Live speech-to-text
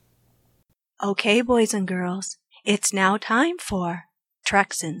Okay, boys and girls, it's now time for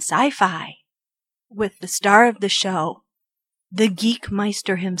Treks in Sci-Fi with the star of the show, the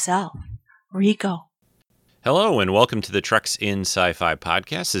Geekmeister himself, Rico. Hello, and welcome to the Treks in Sci-Fi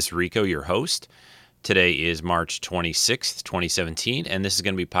podcast. This is Rico, your host. Today is March 26th, 2017, and this is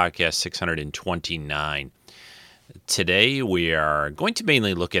going to be podcast 629. Today, we are going to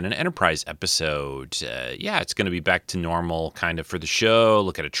mainly look at an Enterprise episode. It's going to be back to normal kind of for the show,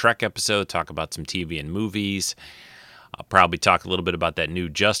 look at a Trek episode, talk about some TV and movies. I'll probably talk a little bit about that new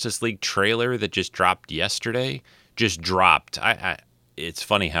Justice League trailer that just dropped yesterday. Just dropped. It's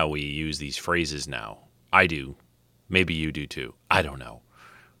funny how we use these phrases now. I do. Maybe you do too. I don't know.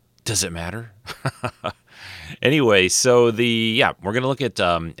 Does it matter? Anyway, so we're going to look at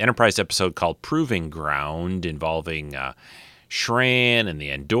Enterprise episode called Proving Ground, involving Shran and the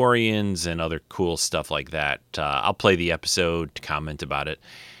Andorians and other cool stuff like that. I'll play the episode, comment about it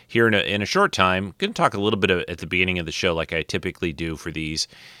here in a short time. I'm going to talk a little bit at the beginning of the show, like I typically do for these,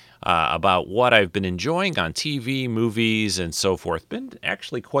 about what I've been enjoying on TV, movies, and so forth. Been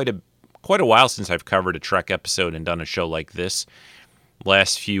actually quite a while since I've covered a Trek episode and done a show like this.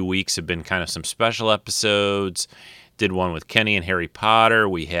 Last few weeks have been kind of some special episodes. Did one with Kenny and Harry Potter.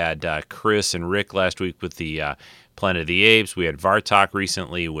 We had Chris and Rick last week with the Planet of the Apes. We had Vartok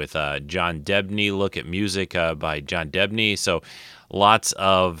recently with John Debney, Look at Music by John Debney. So lots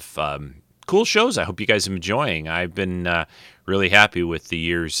of cool shows. I hope you guys are enjoying. I've been really happy with the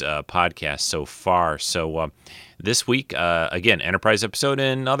year's podcast so far. So this week, again, Enterprise episode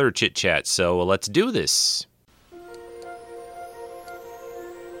and other chit-chat. So let's do this.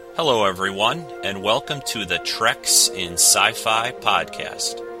 Hello, everyone, and welcome to the Treks in Sci-Fi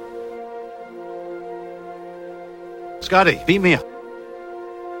podcast. Scotty, beat me up.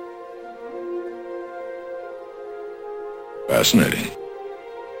 Fascinating.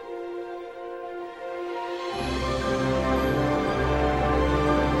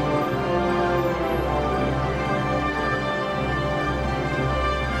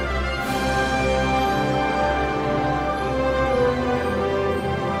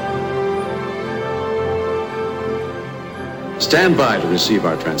 Stand by to receive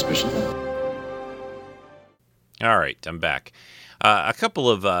our transmission. All right, I'm back. A couple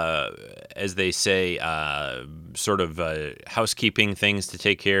of, as they say, housekeeping things to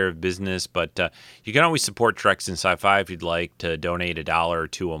take care of, business, but you can always support Treks in Sci-Fi if you'd like to donate $1 or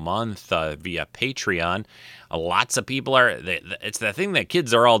 $2 a month via Patreon. Lots of people it's the thing that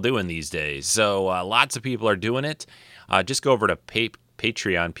kids are all doing these days, so lots of people are doing it. Just go over to Patreon,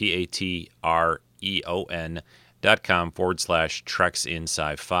 patreon.com/Treks in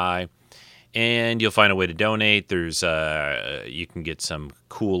Sci-Fi. And you'll find a way to donate. There's you can get some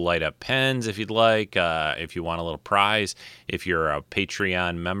cool light-up pens if you'd like, if you want a little prize. If you're a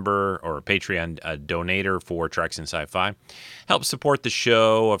Patreon member or a Patreon donator for Treks in Sci-Fi. Help support the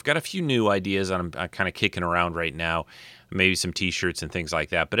show. I've got a few new ideas I'm kind of kicking around right now. Maybe some T-shirts and things like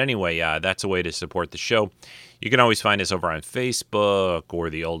that. But anyway, that's a way to support the show. You can always find us over on Facebook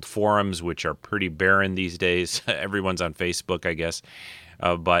or the old forums, which are pretty barren these days. Everyone's on Facebook, I guess.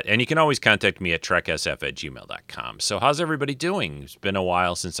 And you can always contact me at treksf@gmail.com. So how's everybody doing? It's been a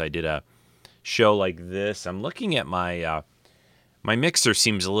while since I did a show like this. I'm looking at my mixer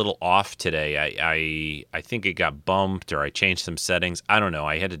seems a little off today. I think it got bumped or I changed some settings. I don't know.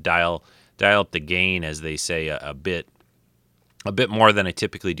 I had to dial up the gain, as they say, a bit more than I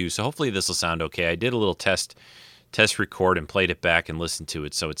typically do. So hopefully this will sound okay. I did a little test record and played it back and listened to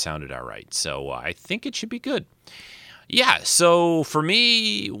it, so it sounded all right. So I think it should be good. Yeah, so for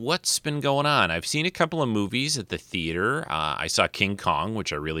me, what's been going on? I've seen a couple of movies at the theater. I saw King Kong,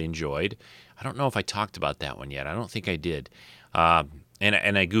 which I really enjoyed. I don't know if I talked about that one yet. I don't think I did. And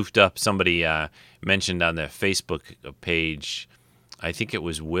I goofed up. Somebody mentioned on the Facebook page, I think it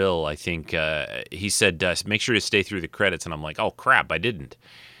was Will, he said, make sure to stay through the credits. And I'm like, oh, crap, I didn't.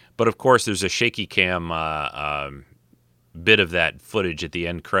 But, of course, there's a shaky cam bit of that footage at the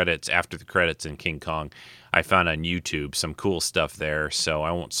end credits, after the credits in King Kong. I found on YouTube some cool stuff there, so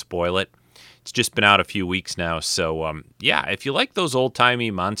I won't spoil it. It's just been out a few weeks now, so if you like those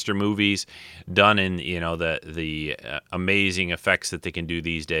old-timey monster movies done in, the amazing effects that they can do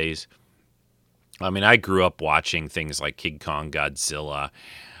these days. I mean, I grew up watching things like King Kong, Godzilla,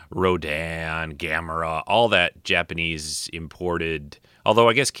 Rodan, Gamera, all that Japanese imported, although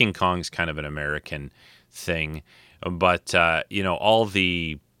I guess King Kong's kind of an American thing, but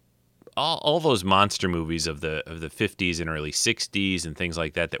all those monster movies of the 50s and early 60s and things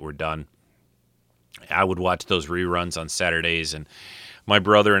like that were done. I would watch those reruns on Saturdays, and my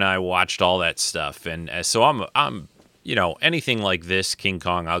brother and I watched all that stuff. And so I'm anything like this, King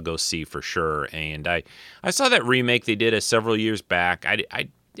Kong, I'll go see for sure. And I saw that remake they did several years back.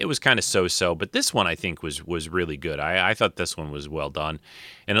 It was kind of so-so, but this one I think was really good. I thought this one was well done,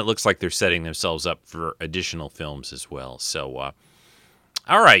 and it looks like they're setting themselves up for additional films as well. So,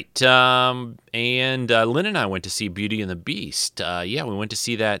 all right, and Lynn and I went to see Beauty and the Beast. We went to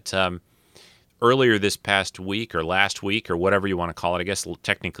see that earlier this past week or last week or whatever you want to call it. I guess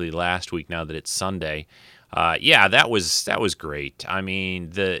technically last week now that it's Sunday. That was great. I mean,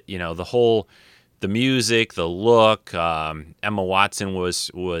 the music, the look, Emma Watson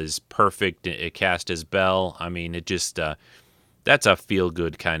was perfect. It cast as Belle. I mean, it just that's a feel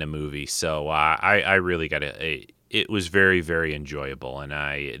good kind of movie. So I really got it. It was very, very enjoyable,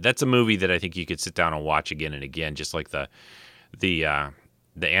 and that's a movie that I think you could sit down and watch again and again, just like the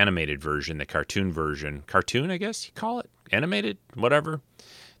animated version, the cartoon version. Cartoon, I guess you call it. Animated, whatever.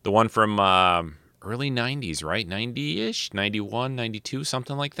 The one from early 90s, right? 90-ish, 91, 92,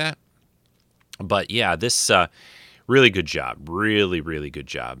 something like that. But yeah, this really good job. Really, really good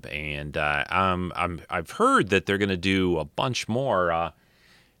job. And I've heard that they're going to do a bunch more,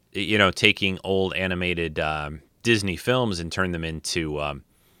 taking old animated Disney films and turn them into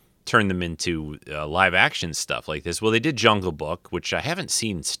live action stuff like this. Well, they did Jungle Book, which I haven't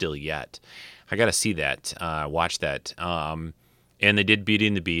seen still yet. I got to see that, watch that. And they did Beauty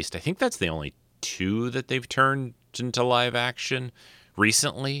and the Beast. I think that's the only two that they've turned into live action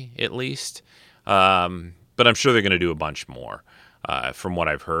recently, at least. But I'm sure they're going to do a bunch more. From what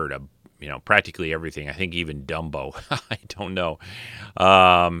I've heard, practically everything. I think even Dumbo. I don't know.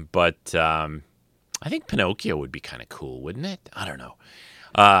 But I think Pinocchio would be kind of cool, wouldn't it? I don't know.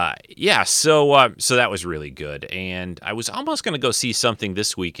 So that was really good. And I was almost going to go see something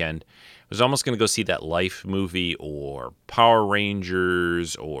this weekend. I was almost going to go see that Life movie or Power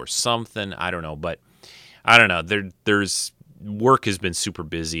Rangers or something. I don't know. But I don't know. There's work has been super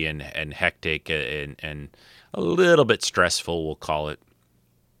busy and hectic and a little bit stressful, we'll call it.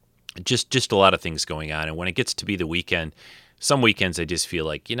 Just a lot of things going on. And when it gets to be the weekend, some weekends I just feel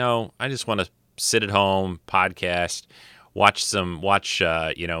like, I just want to sit at home, podcast,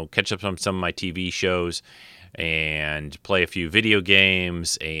 catch up on some of my TV shows and play a few video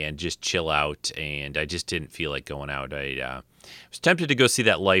games and just chill out. And I just didn't feel like going out. I was tempted to go see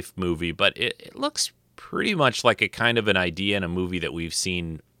that Life movie, but it looks pretty much like a kind of an idea in a movie that we've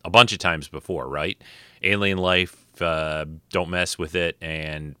seen a bunch of times before, right? Alien life, don't mess with it,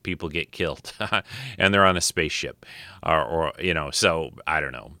 and people get killed, and they're on a spaceship, So I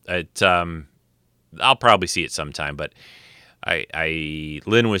don't know. I'll probably see it sometime, but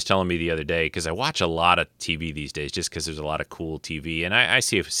Lynn was telling me the other day, because I watch a lot of TV these days, just because there's a lot of cool TV, and I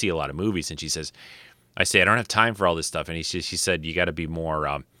see a lot of movies, and she says, I say I don't have time for all this stuff, and she said you got to be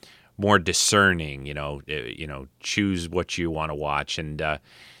more discerning, choose what you want to watch. And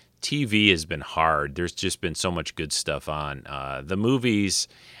TV has been hard. There's just been so much good stuff on. The movies,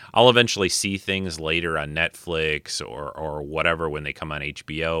 I'll eventually see things later on Netflix or whatever when they come on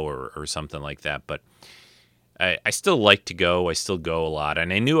HBO or something like that. But I still like to go. I still go a lot.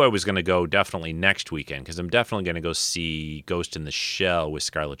 And I knew I was going to go definitely next weekend, because I'm definitely going to go see Ghost in the Shell with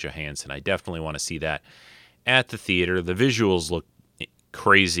Scarlett Johansson. I definitely want to see that at the theater. The visuals look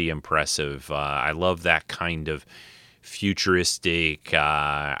crazy impressive. I love that kind of futuristic.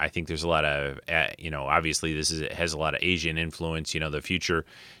 I think there's a lot of, obviously it has a lot of Asian influence. The future,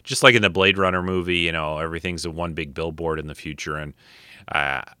 just like in the Blade Runner movie, everything's a one big billboard in the future, and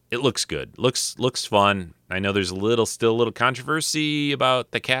it looks good. Looks fun. I know there's still a little controversy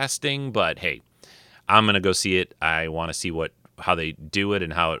about the casting, but hey, I'm gonna go see it. I want to see how they do it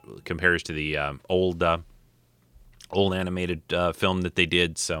and how it compares to the old animated film that they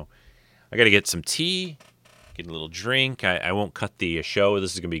did. So I got to get some tea, get a little drink. I won't cut the show.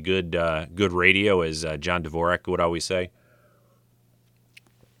 This is going to be good radio, as John Dvorak would always say.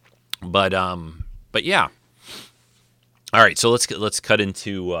 But yeah. All right, so let's cut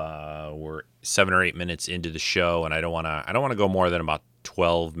into we're 7 or 8 minutes into the show, and I don't want to go more than about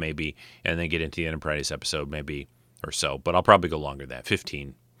 12 maybe, and then get into the Enterprise episode maybe or so. But I'll probably go longer than that,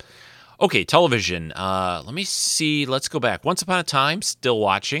 15. Okay, television. Let me see. Let's go back. Once Upon a Time, still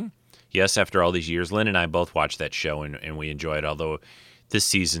watching. Yes, after all these years. Lynn and I both watched that show, and we enjoy it, although this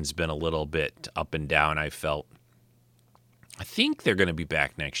season's been a little bit up and down, I felt. I think they're going to be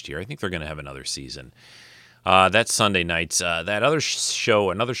back next year. I think they're going to have another season. That's Sunday nights. That other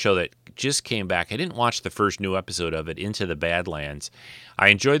show, another show that just came back. I didn't watch the first new episode of it, Into the Badlands. I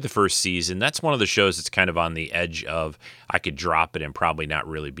enjoyed the first season. That's one of the shows that's kind of on the edge of I could drop it and probably not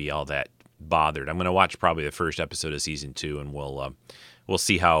really be all that bothered. I'm going to watch probably the first episode of season 2, and we'll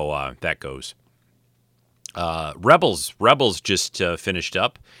see how that goes. Rebels just finished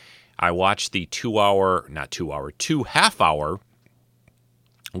up. I watched the 2 half hour.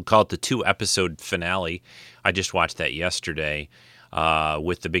 We'll call it the 2-episode finale. I just watched that yesterday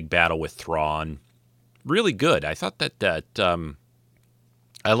with the big battle with Thrawn. Really good. I thought that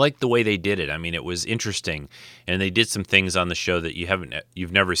I liked the way they did it. I mean, it was interesting, and they did some things on the show that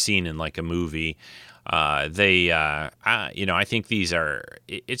you've never seen in like a movie. I think these are.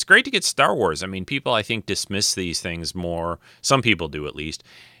 It's great to get Star Wars. I mean, people I think dismiss these things more. Some people do, at least,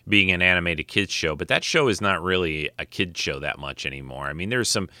 being an animated kids show. But that show is not really a kids show that much anymore. I mean,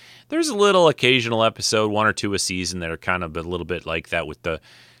 there's a little occasional episode, 1 or 2 a season that are kind of a little bit like that with the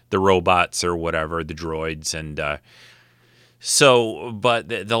robots or whatever, the droids, and but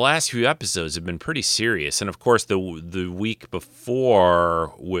the last few episodes have been pretty serious. And of course, the week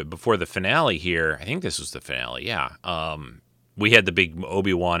before the finale here, I think this was the finale, yeah. We had the big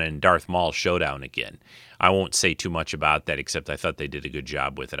Obi-Wan and Darth Maul showdown again. I won't say too much about that, except I thought they did a good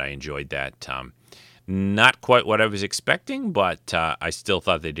job with it. I enjoyed that. Not quite what I was expecting, but I still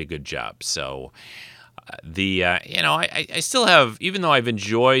thought they did a good job. So I still have, even though I've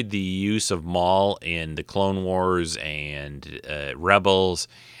enjoyed the use of Maul in the Clone Wars and Rebels,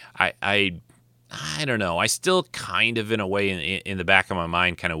 I don't know. I still kind of, in a way, in the back of my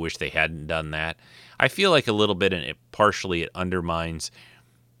mind, kind of wish they hadn't done that. I feel like a little bit, and partially it undermines,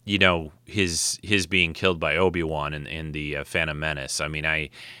 his being killed by Obi-Wan in the Phantom Menace. I mean,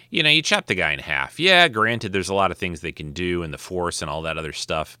 you chop the guy in half. Yeah, granted, there's a lot of things they can do in the Force and all that other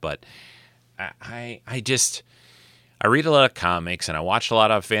stuff, but I read a lot of comics and I watch a lot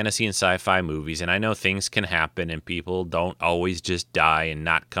of fantasy and sci-fi movies, and I know things can happen and people don't always just die and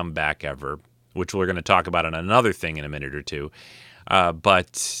not come back ever, which we're going to talk about on another thing in a minute or two.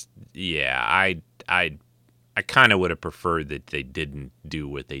 But yeah, I kind of would have preferred that they didn't do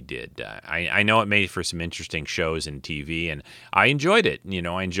what they did. I know it made for some interesting shows and TV, and I enjoyed it.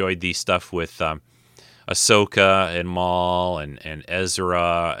 I enjoyed the stuff with Ahsoka and Maul and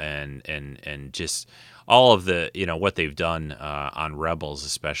Ezra and just all of the what they've done on Rebels,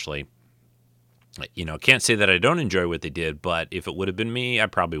 especially. Can't say that I don't enjoy what they did, but if it would have been me, I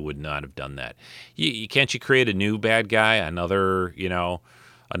probably would not have done that. Can't you create a new bad guy, another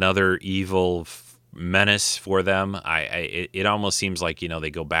evil menace for them? It almost seems like they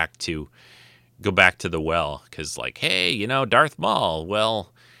go back to the well, because like, hey, Darth Maul,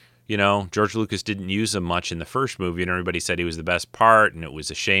 well, George Lucas didn't use him much in the first movie, and everybody said he was the best part, and it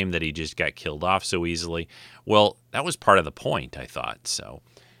was a shame that he just got killed off so easily. Well, that was part of the point, I thought. So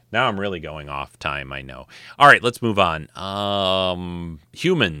now I'm really going off time, I know. All right, let's move on.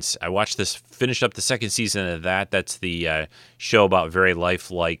 Humans. I finished up the second season of that. That's the show about very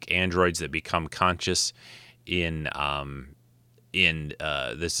lifelike androids that become conscious in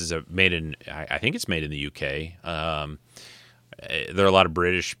this is made in, I think it's made in the UK. There are a lot of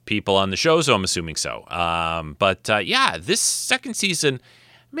British people on the show, so I'm assuming so. But this second season,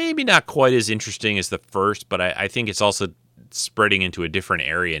 maybe not quite as interesting as the first, but I think it's also spreading into a different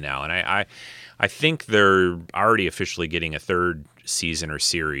area now. And I think they're already officially getting a third season or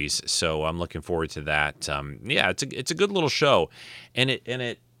series, so I'm looking forward to that. It's a good little show. And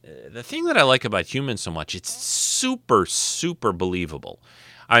the thing that I like about Humans so much, it's super, super believable.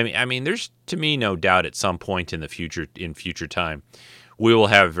 I mean, there's, to me, no doubt at some point in future time, we will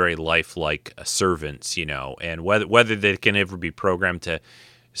have very lifelike servants, and whether they can ever be programmed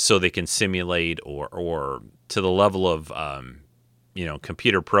so they can simulate or to the level of,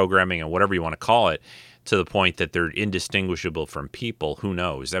 computer programming or whatever you want to call it, to the point that they're indistinguishable from people. Who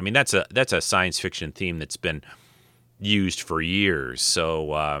knows? I mean, that's a science fiction theme that's been used for years.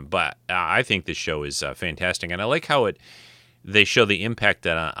 So, but I think this show is fantastic, and I like how they show the impact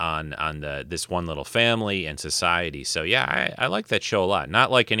on this one little family and society. So yeah, I like that show a lot. Not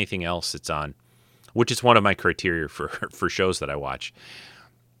like anything else that's on, which is one of my criteria for shows that I watch.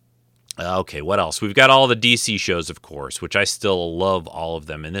 Okay, what else? We've got all the DC shows, of course, which I still love all of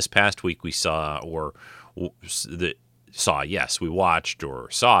them. And this past week we we watched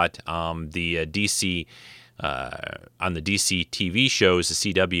or saw it. The DC. On the DC TV shows,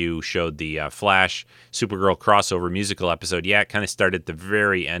 the CW showed the Flash Supergirl crossover musical episode. Yeah, it kind of started at the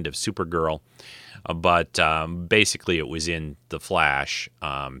very end of Supergirl, but basically it was in the Flash,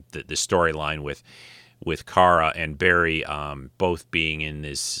 the storyline with Kara and Barry both being in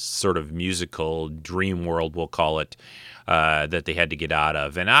this sort of musical dream world, we'll call it, that they had to get out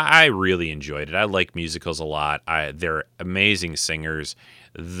of. And I really enjoyed it. I like musicals a lot. They're amazing singers.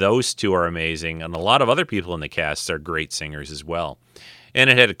 Those two are amazing, and a lot of other people in the cast are great singers as well. And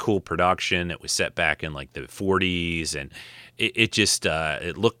it had a cool production. It was set back in like the 40s, and it just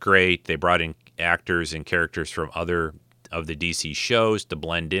it looked great. They brought in actors and characters from other of the DC shows to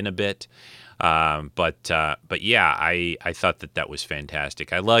blend in a bit. But yeah, I thought that was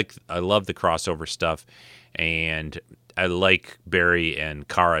fantastic. I love the crossover stuff, and I like Barry and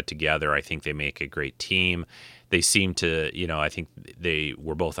Kara together. I think they make a great team. They seem to, I think they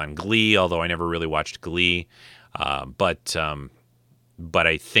were both on Glee, although I never really watched Glee. But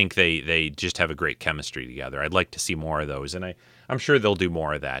I think they just have a great chemistry together. I'd like to see more of those, and I'm sure they'll do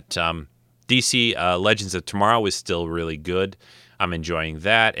more of that. DC Legends of Tomorrow is still really good. I'm enjoying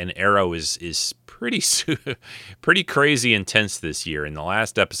that, and Arrow is pretty crazy intense this year. In the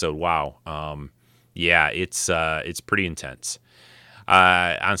last episode, wow, yeah, it's pretty intense.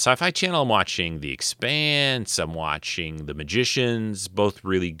 On Sci-Fi Channel, I'm watching The Expanse. I'm watching The Magicians. Both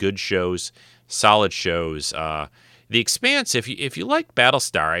really good shows, solid shows. The Expanse, if you like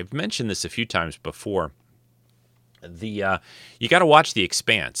Battlestar, I've mentioned this a few times before. You got to watch The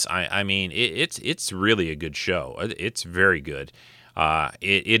Expanse. I mean, it's really a good show. It's very good.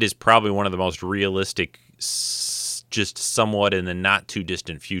 It is probably one of the most realistic, just somewhat in the not too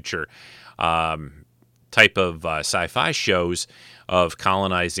distant future, type of sci-fi shows of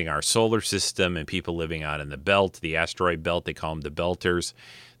colonizing our solar system and people living out in the belt, the asteroid belt. They call them the Belters.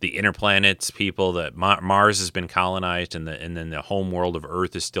 The inner planets, people that Mars has been colonized, and then the home world of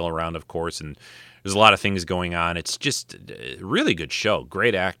Earth is still around, of course, and there's a lot of things going on. It's just a really good show.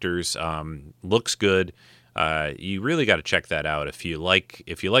 Great actors, looks good. You really got to check that out if you like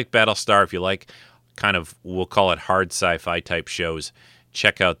Battlestar, if you like kind of, we'll call it hard sci-fi type shows.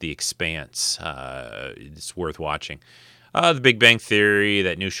 Check out The Expanse. It's worth watching. The Big Bang Theory,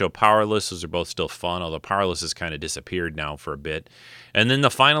 that new show Powerless, those are both still fun, although Powerless has kind of disappeared now for a bit. And then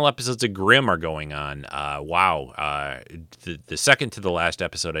the final episodes of Grimm are going on. Wow. The second to the last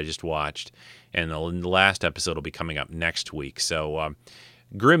episode I just watched, and the last episode will be coming up next week. So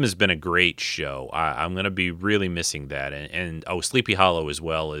Grimm has been a great show. I'm going to be really missing that. And Sleepy Hollow as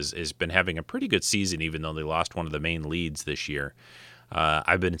well has been having a pretty good season, even though they lost one of the main leads this year.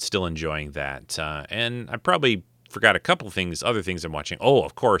 I've been still enjoying that. And I probably forgot a couple things, other things I'm watching. Oh,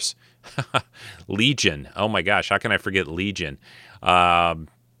 of course, Legion. Oh my gosh, how can I forget Legion? I've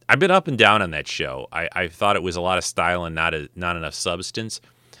been up and down on that show. I thought it was a lot of style and not enough substance.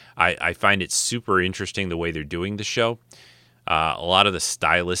 I find it super interesting the way they're doing the show. A lot of the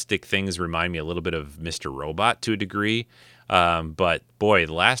stylistic things remind me a little bit of Mr. Robot to a degree. But boy,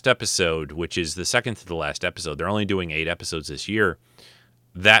 the last episode, which is the second to the last episode, they're only doing 8 episodes this year.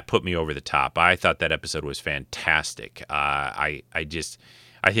 That put me over the top. I thought that episode was fantastic. I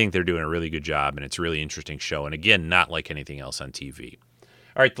think they're doing a really good job, and it's a really interesting show. And again, not like anything else on TV.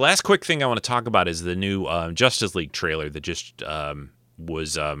 All right, the last quick thing I want to talk about is the new Justice League trailer that just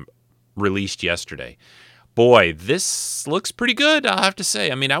was released yesterday. Boy, this looks pretty good, I'll have to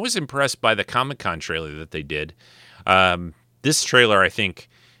say. I mean, I was impressed by the Comic-Con trailer that they did. This trailer, I think,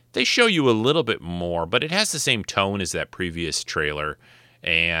 they show you a little bit more, but it has the same tone as that previous trailer.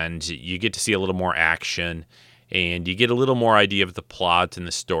 And you get to see a little more action, and you get a little more idea of the plot and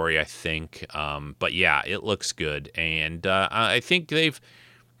the story, I think. But yeah, it looks good, and I think they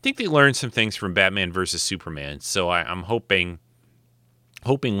learned some things from Batman versus Superman. So I'm hoping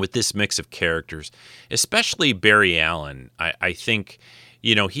with this mix of characters, especially Barry Allen, I think,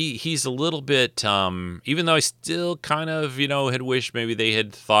 he's a little bit, even though I still kind of, had wished maybe they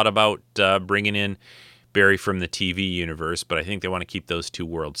had thought about bringing in Barry from the TV universe, but I think they want to keep those two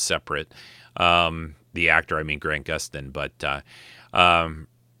worlds separate. The actor, I mean Grant Gustin,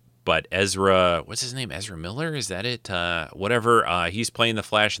 but Ezra, what's his name? Ezra Miller, is that it? Whatever. He's playing the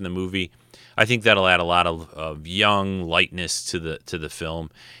Flash in the movie. I think that'll add a lot of young lightness to the film.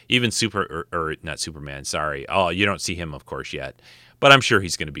 Even not Superman. Sorry. Oh, you don't see him, of course, yet, but I'm sure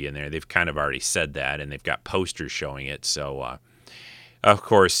he's going to be in there. They've kind of already said that, and they've got posters showing it. So. Of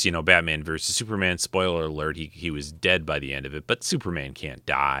course, Batman versus Superman, spoiler alert, he was dead by the end of it, but Superman can't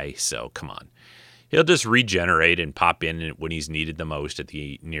die, so come on. He'll just regenerate and pop in when he's needed the most at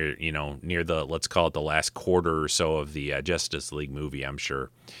near the, let's call it the last quarter or so of the Justice League movie, I'm sure,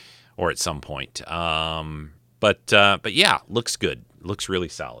 or at some point. But yeah, looks good. Looks really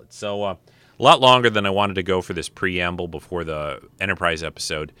solid. So a lot longer than I wanted to go for this preamble before the Enterprise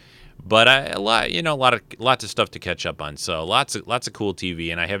episode. But a lot of stuff to catch up on. So lots of cool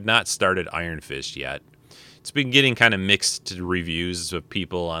TV, and I have not started Iron Fist yet. It's been getting kind of mixed reviews of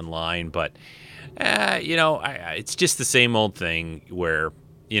people online, but it's just the same old thing where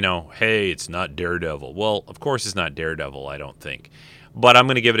hey, it's not Daredevil. Well, of course it's not Daredevil, I don't think, but I'm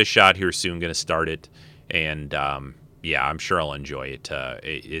going to give it a shot here soon. Going to start it, and yeah, I'm sure I'll enjoy it.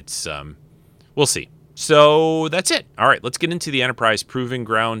 We'll see. So that's it. All right, let's get into the Enterprise Proving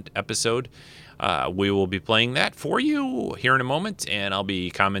Ground episode. We will be playing that for you here in a moment, and I'll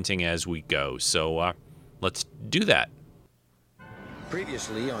be commenting as we go. So let's do that.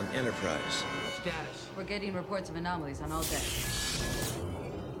 Previously on Enterprise. Status. We're getting reports of anomalies on all decks.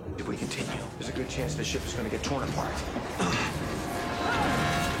 If we continue, there's a good chance the ship is going to get torn apart.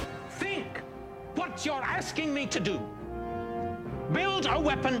 Think what you're asking me to do. Build a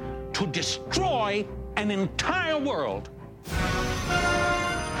weapon to destroy an entire world.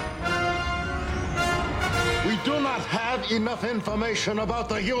 We do not have enough information about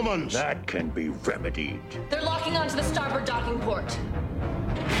the humans. That can be remedied. They're locking onto the starboard docking port.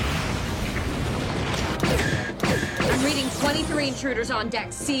 I'm reading 23 intruders on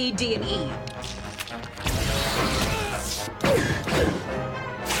decks C, D, and E.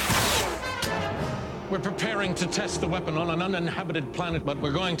 We're preparing to test the weapon on an uninhabited planet, but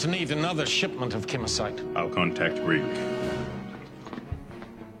we're going to need another shipment of chemosite. I'll contact Greek.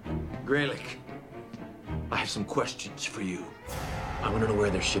 Greylick, I have some questions for you. I want to know where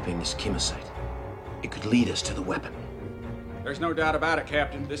they're shipping this chemosite. It could lead us to the weapon. There's no doubt about it,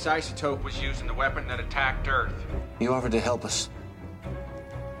 Captain. This isotope was used in the weapon that attacked Earth. You offered to help us.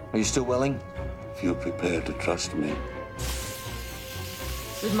 Are you still willing? If you're prepared to trust me.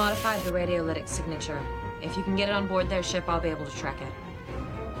 We've modified the radiolytic signature. If you can get it on board their ship, I'll be able to track it.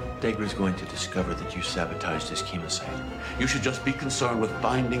 Degra's going to discover that you sabotaged his chemosite. You should just be concerned with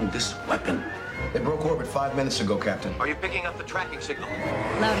finding this weapon. It broke orbit 5 minutes ago, Captain. Are you picking up the tracking signal?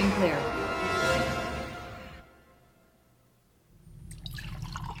 Loud and clear.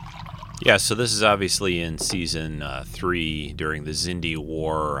 Yeah, so this is obviously in Season 3 during the Xindi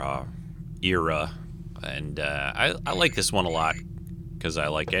War era. And I like this one a lot because I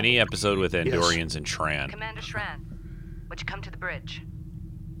like any episode with Andorians and Shran. Commander Shran, would you come to the bridge?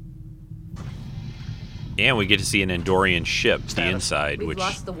 And we get to see an Andorian ship, the inside, We've which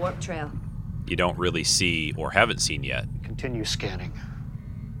lost the warp trail. you don't really see or haven't seen yet. Continue scanning.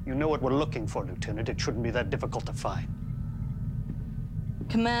 You know what we're looking for, Lieutenant. It shouldn't be that difficult to find.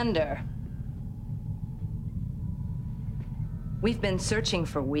 Commander. We've been searching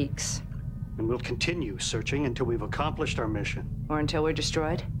for weeks. And we'll continue searching until we've accomplished our mission. Or until we're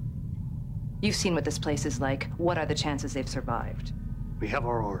destroyed? You've seen what this place is like. What are the chances they've survived? We have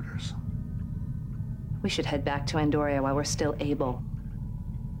our orders. We should head back to Andoria while we're still able.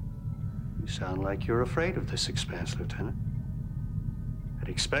 You sound like you're afraid of this expanse, Lieutenant. I'd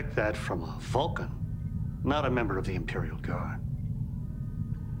expect that from a Vulcan, not a member of the Imperial Guard.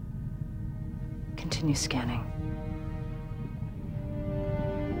 Continue scanning.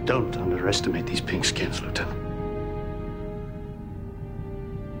 Don't underestimate these pink skins, Lieutenant.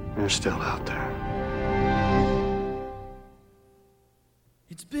 They're still out there.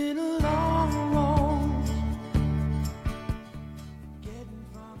 It's been a long road.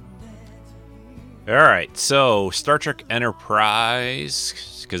 All right, so Star Trek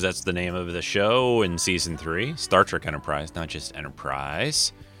Enterprise, because that's the name of the show in Season 3. Star Trek Enterprise, not just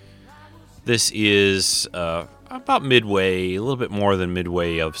Enterprise. This is about midway, a little bit more than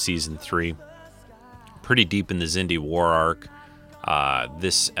midway of Season 3. Pretty deep in the Xindi War arc.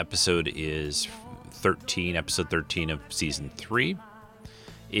 This episode is episode 13 of Season 3.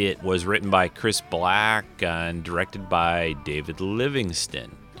 It was written by Chris Black and directed by David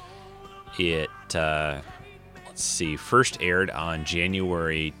Livingston. It, first aired on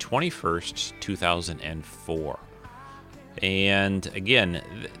January 21st, 2004. And again,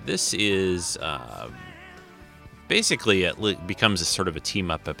 this is basically it becomes a sort of a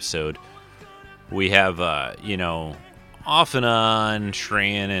team-up episode. We have, off and on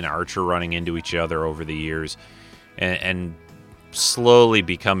Shran and Archer running into each other over the years and slowly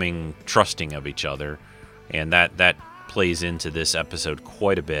becoming trusting of each other. And that plays into this episode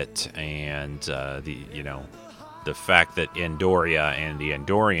quite a bit. And, the fact that Andoria and the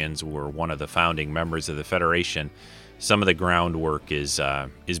Andorians were one of the founding members of the Federation, some of the groundwork is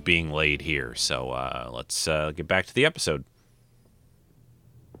being laid here. So let's get back to the episode.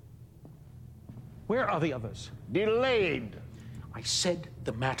 Where are the others? Delayed. I said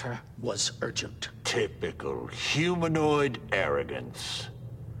the matter was urgent. Typical humanoid arrogance.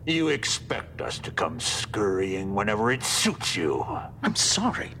 You expect us to come scurrying whenever it suits you. I'm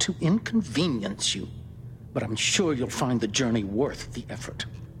sorry to inconvenience you, but I'm sure you'll find the journey worth the effort.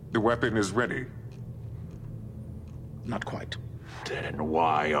 The weapon is ready. Not quite. Then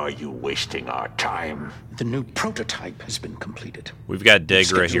why are you wasting our time? The new prototype has been completed. We've got Degra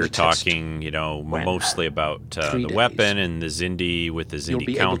Scheduled here test. talking, mostly about 3 the days. weapon and the Xindi with the You'll Xindi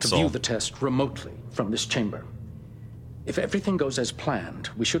be able to Council. view the test remotely from this chamber. If everything goes as planned,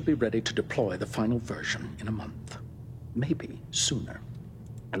 we should be ready to deploy the final version in a month. Maybe sooner.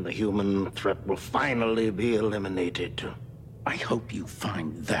 and the human threat will finally be eliminated. I hope you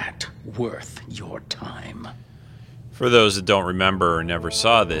find that worth your time. For those that don't remember or never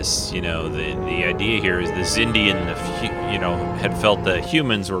saw this, the idea here is the Zindian, had felt the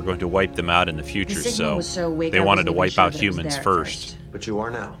humans were going to wipe them out in the future, they wanted to wipe out humans first. But you are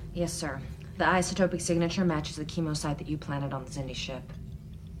now. Yes, sir. The isotopic signature matches the chemosite that you planted on the Zindi ship.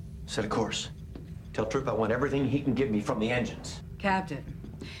 Set a course. Tell Troop I want everything he can give me from the engines. Captain,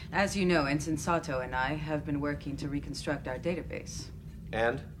 as you know, Ensign Sato and I have been working to reconstruct our database.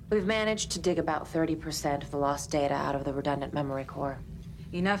 And? We've managed to dig about 30% of the lost data out of the redundant memory core.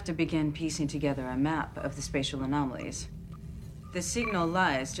 Enough to begin piecing together a map of the spatial anomalies. The signal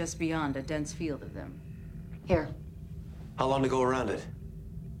lies just beyond a dense field of them. Here. How long to go around it?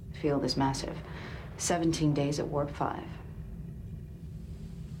 The field is massive. 17 days at warp 5.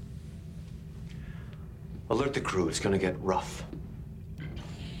 Alert the crew, it's gonna get rough.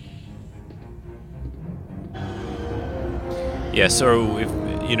 Yeah, so if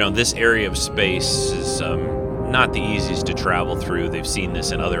this area of space is not the easiest to travel through. They've seen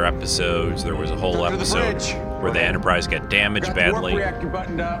this in other episodes. There was a whole episode where the Enterprise got damaged badly. Warp reactor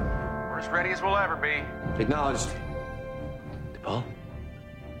buttoned up. We're as ready as we'll ever be. Acknowledged. T'Pol?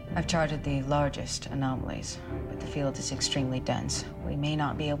 I've charted the largest anomalies, but the field is extremely dense. We may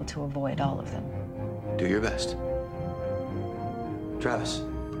not be able to avoid all of them. Do your best. Travis,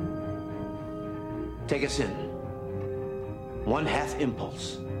 take us in. 1/2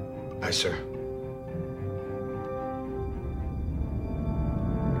 impulse. Aye, sir.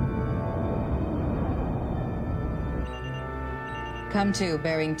 Come to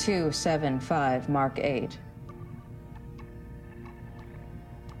bearing 275 Mark 8.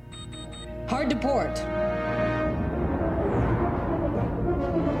 Hard to port.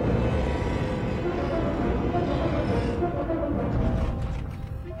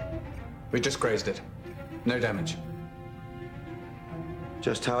 We just grazed it. No damage.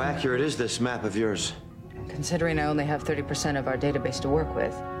 Just how accurate is this map of yours? Considering I only have 30% of our database to work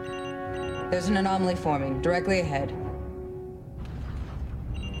with. There's an anomaly forming directly ahead.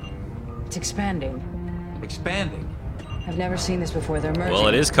 It's expanding. Expanding? I've never seen this before. They're merging. Well,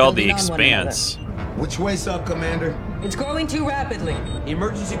 it is called the building on one Expanse. Which way's up, Commander? It's growing too rapidly.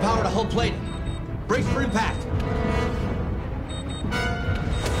 Emergency power to hull plating. Brace for impact.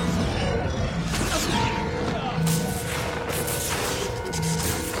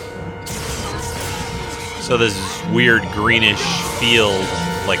 So this weird greenish field,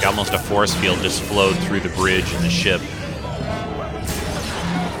 like almost a force field, just flowed through the bridge and the ship.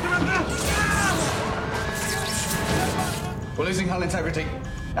 We're losing hull integrity.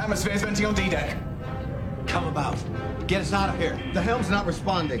 Atmosphere's venting on D-deck. Come about. Get us out of here. The helm's not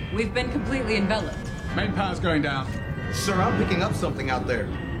responding. We've been completely enveloped. Main power's going down. Sir, I'm picking up something out there.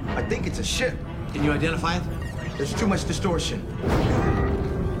 I think it's a ship. Can you identify it? There's too much distortion.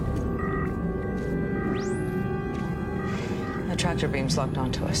 The tractor beam's locked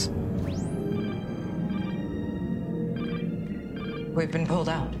onto us. We've been pulled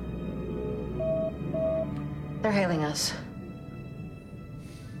out. They're hailing us.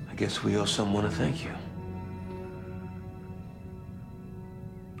 I guess we owe someone a thank you.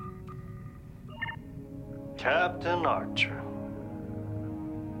 Captain Archer.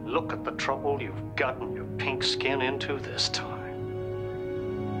 Look at the trouble you've gotten your pink skin into this time.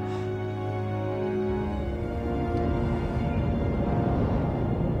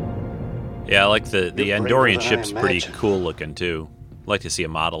 Yeah, I like the Andorian than I ship's pretty imagined. cool looking too. I'd like to see a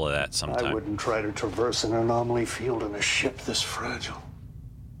model of that sometime. I wouldn't try to traverse an anomaly field in a ship this fragile.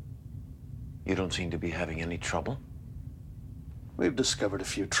 You don't seem to be having any trouble. We've discovered a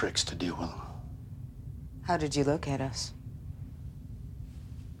few tricks to deal with them. How did you locate us?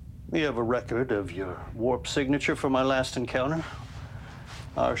 We have a record of your warp signature from my last encounter.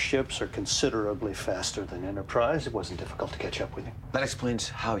 Our ships are considerably faster than Enterprise. It wasn't difficult to catch up with you. That explains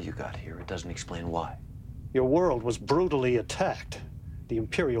how you got here. It doesn't explain why. Your world was brutally attacked. The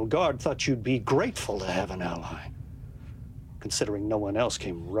Imperial Guard thought you'd be grateful to have an ally, considering no one else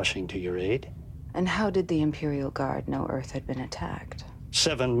came rushing to your aid. And how did the Imperial Guard know Earth had been attacked?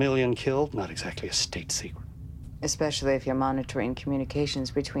 7 million killed, not exactly a state secret. Especially if you're monitoring communications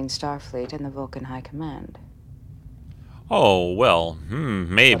between Starfleet and the Vulcan High Command. Oh, well,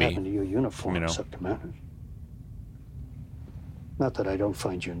 maybe. What happened to your uniform, Sub-Commander? Not that I don't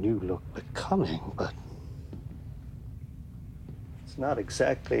find your new look becoming, but it's not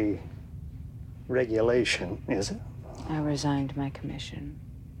exactly regulation, is it? I resigned my commission.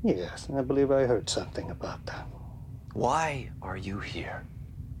 Yes, I believe I heard something about that. Why are you here?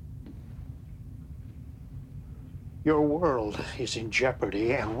 Your world is in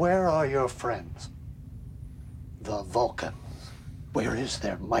jeopardy, and where are your friends? The Vulcans. Where is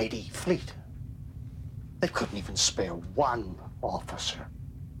their mighty fleet? They couldn't even spare one officer.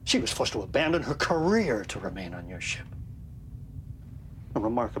 She was forced to abandon her career to remain on your ship. A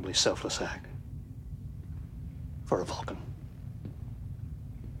remarkably selfless act for a Vulcan.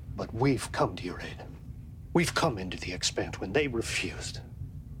 But we've come to your aid. We've come into the Expanse when they refused.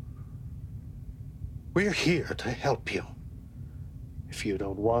 We're here to help you. If you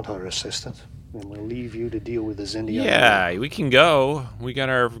don't want our assistance, then we'll leave you to deal with the Xindi. Yeah, we can go. We got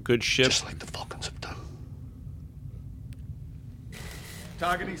our good ship. Just like the Vulcans have done.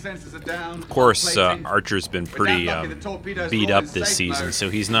 Targeting sensors are down. Of course, Archer's been pretty beat up this season, so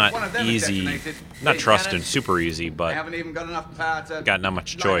he's not easy, not trusted super easy, but haven't even got enough power to got not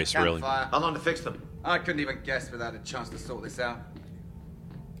much choice, really. How long to fix them? I couldn't even guess without a chance to sort this out.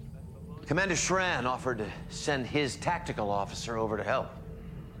 Commander Shran offered to send his tactical officer over to help.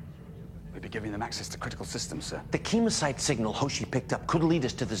 We'd be giving them access to critical systems, sir. The chemosite signal Hoshi picked up could lead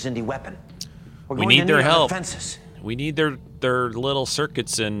us to the Xindi weapon. We need their help. We need their little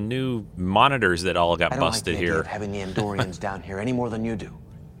circuits and new monitors that all got busted here. I don't like the idea of having the Andorians down here any more than you do.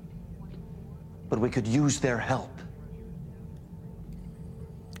 But we could use their help.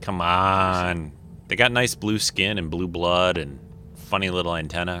 Come on. They got nice blue skin and blue blood and funny little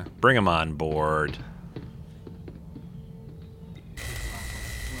antenna. Bring them on board.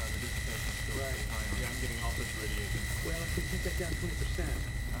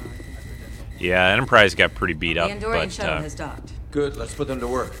 Yeah, Enterprise got pretty beat up. The Andorian shuttle has docked. Good, let's put them to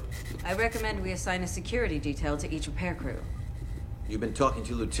work. I recommend we assign a security detail to each repair crew. You've been talking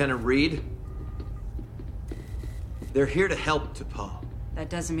to Lieutenant Reed? They're here to help, T'Pol. That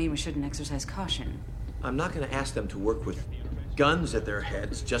doesn't mean we shouldn't exercise caution. I'm not going to ask them to work with guns at their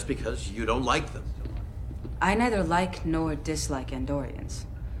heads just because you don't like them. I neither like nor dislike Andorians.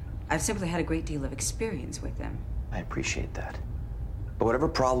 I've simply had a great deal of experience with them. I appreciate that. But whatever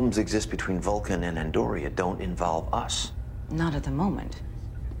problems exist between Vulcan and Andoria don't involve us. Not at the moment.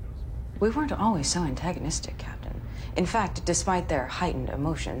 We weren't always so antagonistic, Captain. In fact, despite their heightened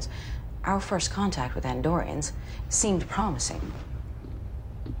emotions, our first contact with Andorians seemed promising.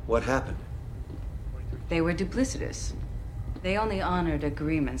 What happened? They were duplicitous. They only honored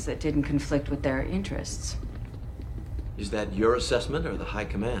agreements that didn't conflict with their interests. Is that your assessment or the High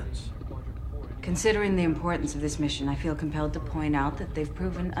Command's? Considering the importance of this mission, I feel compelled to point out that they've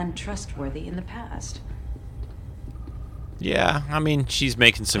proven untrustworthy in the past. Yeah, I mean, she's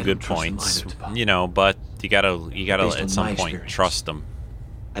making some good points, you know, but you gotta at some point trust them.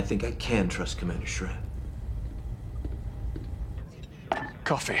 I think I can trust Commander Shran.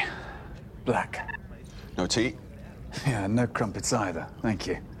 Coffee. Black. No tea? Yeah, no crumpets either. Thank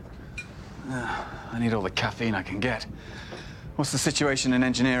you. I need all the caffeine I can get. What's the situation in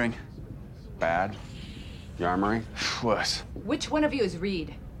engineering? Bad. The armory? Worse. Which one of you is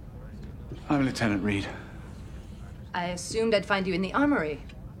Reed? I'm Lieutenant Reed. I assumed I'd find you in the armory.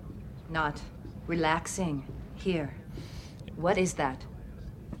 Not relaxing here. What is that?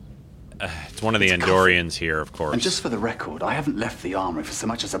 It's one of the Andorians here, of course. And just for the record, I haven't left the armory for so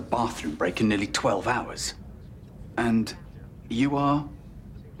much as a bathroom break in nearly 12 hours. And you are?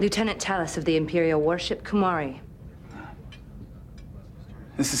 Lieutenant Talos of the Imperial warship Kumari.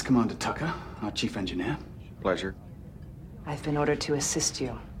 This is Commander Tucker, our chief engineer. Pleasure. I've been ordered to assist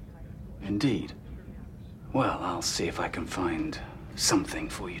you. Indeed. Well, I'll see if I can find something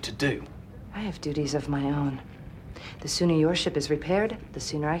for you to do. I have duties of my own. The sooner your ship is repaired, the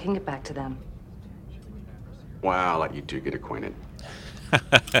sooner I can get back to them. Wow, I'll let you two get acquainted.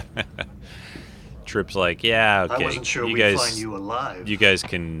 Trip's like, yeah, okay. I wasn't sure you we'd guys, find you alive. You guys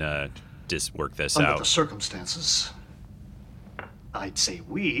can just work this Under out. the circumstances, I'd say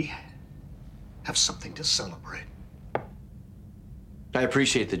we have something to celebrate. I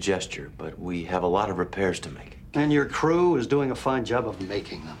appreciate the gesture, but we have a lot of repairs to make. And your crew is doing a fine job of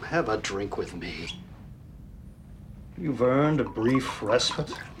making them. Have a drink with me. You've earned a brief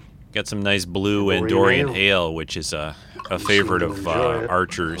respite. Got some nice blue Andorian ale, which is a favorite of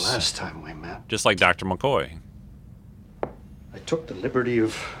Archer's. Last time we met. Just like Dr. McCoy. I took the liberty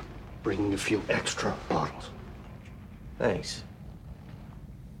of bringing a few extra bottles. Thanks.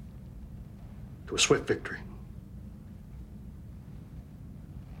 To a swift victory.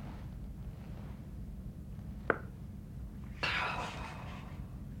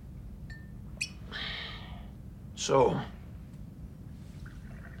 So,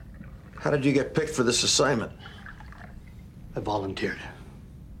 how did you get picked for this assignment? I volunteered.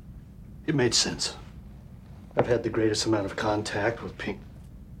 It made sense. I've had the greatest amount of contact with pink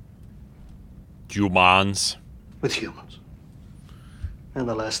humans. with humans. And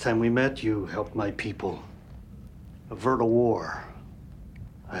the last time we met, you helped my people avert a war.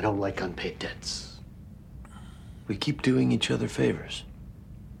 I don't like unpaid debts. We keep doing each other favors.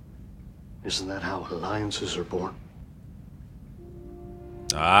 Isn't that how alliances are born?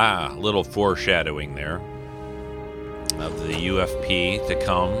 Ah, a little foreshadowing there of the UFP to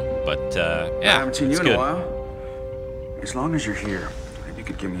come, but yeah, I haven't seen you in good. a while. As long as you're here, maybe you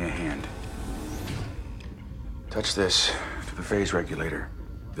could give me a hand. Touch this to the phase regulator.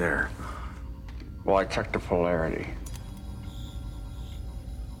 There. While I check the polarity.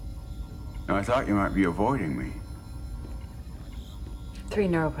 Now, I thought you might be avoiding me. 3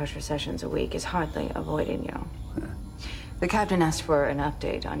 neuropressure sessions a week is hardly avoiding you. The captain asked for an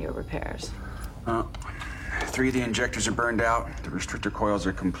update on your repairs. 3 of the injectors are burned out. The restrictor coils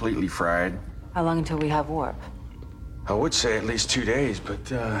are completely fried. How long until we have warp? I would say at least 2 days, but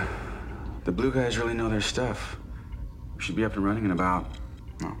the blue guys really know their stuff. We should be up and running in about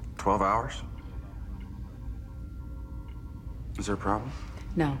 12 hours. Is there a problem?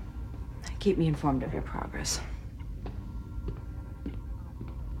 No. Keep me informed of your progress.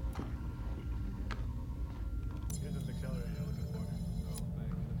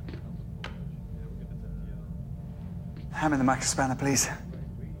 Hand me the max spanner, please.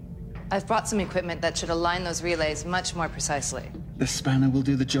 I've brought some equipment that should align those relays much more precisely. The spanner will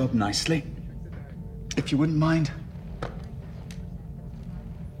do the job nicely. If you wouldn't mind.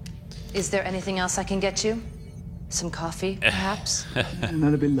 Is there anything else I can get you? Some coffee, perhaps?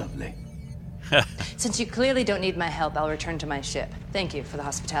 That'd be lovely. Since you clearly don't need my help, I'll return to my ship. Thank you for the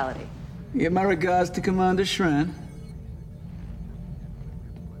hospitality. Give my regards to Commander Shran.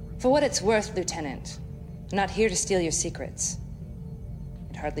 For what it's worth, Lieutenant, I'm not here to steal your secrets.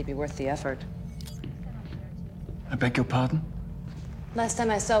 It'd hardly be worth the effort. I beg your pardon? Last time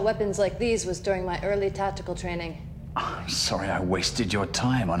I saw weapons like these was during my early tactical training. I'm sorry I wasted your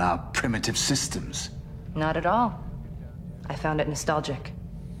time on our primitive systems. Not at all. I found it nostalgic.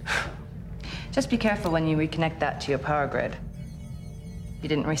 Just be careful when you reconnect that to your power grid. You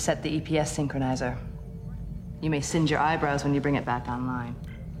didn't reset the EPS synchronizer. You may singe your eyebrows when you bring it back online.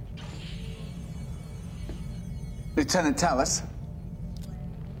 Lieutenant Tallis.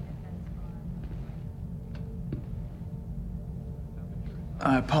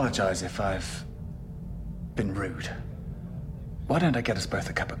 I apologize if I've been rude. Why don't I get us both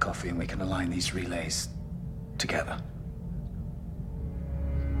a cup of coffee and we can align these relays together?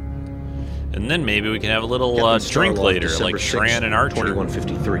 And then maybe we can have a little drink later, like Shran and Archer.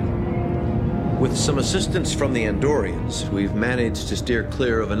 2153. With some assistance from the Andorians, we've managed to steer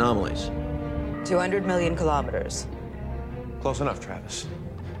clear of anomalies. 200 million kilometers. Close enough, Travis.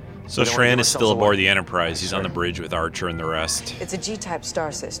 So Shran is still aboard the Enterprise. He's on the bridge with Archer and the rest. It's a G-type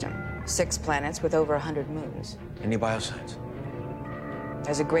star system. 6 planets with over 100 moons. Any biosigns?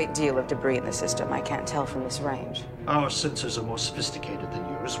 There's a great deal of debris in the system. I can't tell from this range. Our sensors are more sophisticated than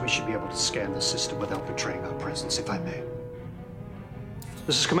yours. We should be able to scan the system without betraying our presence, if I may.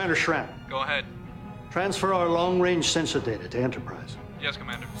 This is Commander Shran. Go ahead. Transfer our long-range sensor data to Enterprise. Yes,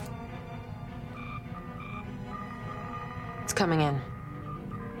 Commander. It's coming in.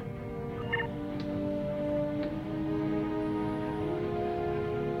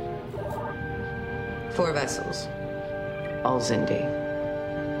 Four vessels. All Xindi.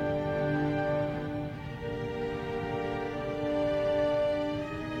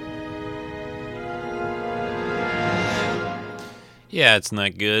 Yeah, it's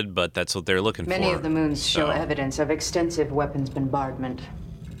not good, but that's what they're looking for. Many of the moons show evidence of extensive weapons bombardment.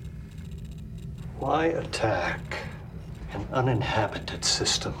 Why attack an uninhabited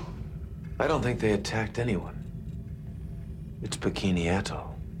system? I don't think they attacked anyone. It's Bikini Atoll.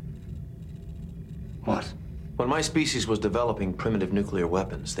 What? When my species was developing primitive nuclear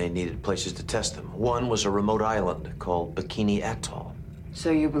weapons, they needed places to test them. One was a remote island called Bikini Atoll.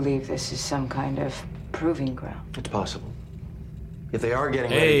 So you believe this is some kind of proving ground? It's possible. If they are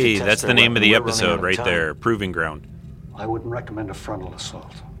getting ready to Hey, test that's their the name of weapon, the we're running episode out of right time. there. Proving ground. I wouldn't recommend a frontal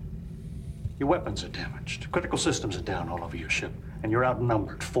assault. Your weapons are damaged. Critical systems are down all over your ship, and you're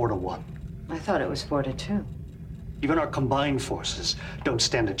outnumbered 4 to 1. I thought it was 4 to 2. Even our combined forces don't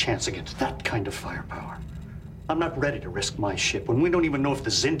stand a chance against that kind of firepower. I'm not ready to risk my ship when we don't even know if the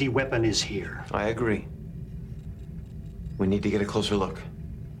Xindi weapon is here. I agree. We need to get a closer look.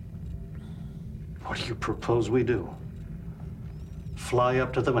 What do you propose we do? Fly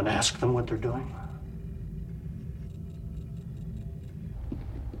up to them and ask them what they're doing?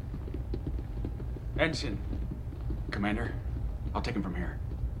 Ensign. Commander, I'll take him from here.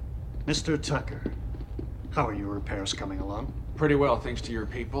 Mr. Tucker, how are your repairs coming along? Pretty well, thanks to your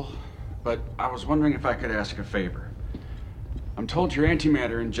people. but I was wondering if I could ask a favor. I'm told your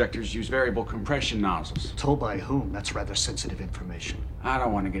antimatter injectors use variable compression nozzles. Told by whom? That's rather sensitive information. I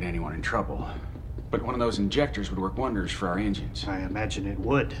don't want to get anyone in trouble, but one of those injectors would work wonders for our engines. I imagine it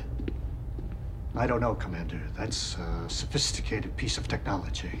would. I don't know, Commander. That's a sophisticated piece of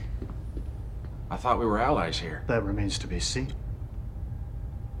technology. I thought we were allies here. That remains to be seen.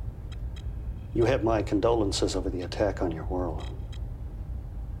 You have my condolences over the attack on your world.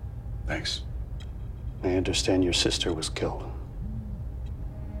 Thanks. I understand your sister was killed.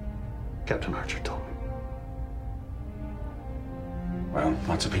 Captain Archer told me. Well,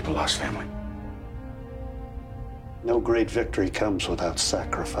 lots of people lost family. No great victory comes without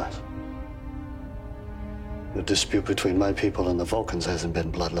sacrifice. The dispute between my people and the Vulcans hasn't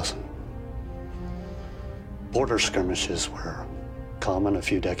been bloodless. Border skirmishes were common a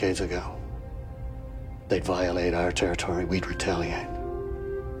few decades ago. They'd violate our territory, we'd retaliate.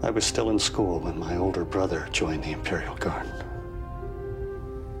 I was still in school when my older brother joined the Imperial Guard.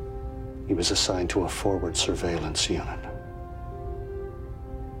 He was assigned to a forward surveillance unit.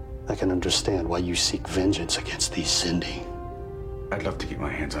 I can understand why you seek vengeance against these Xindi. I'd love to get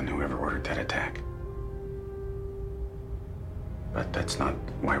my hands on whoever ordered that attack. But that's not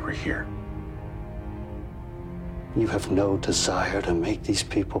why we're here. You have no desire to make these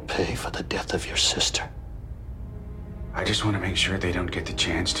people pay for the death of your sister. I just want to make sure they don't get the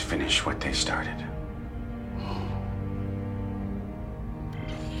chance to finish what they started.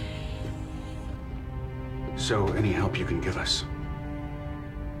 So, any help you can give us?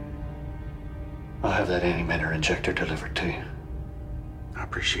 I'll have that antimatter injector delivered to you. I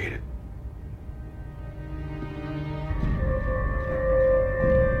appreciate it.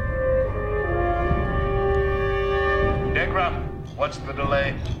 Degra, what's the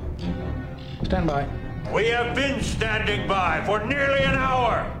delay? Stand by. We have been standing by for nearly an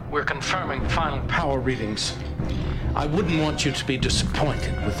hour. We're confirming final power readings. I wouldn't want you to be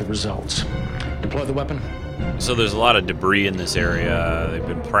disappointed with the results. Deploy the weapon. So there's a lot of debris in this area. They've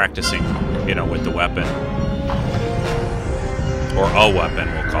been practicing, with the weapon. Or a weapon,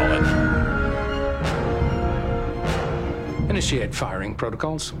 we'll call it. Initiate firing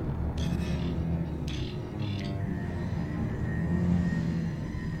protocols.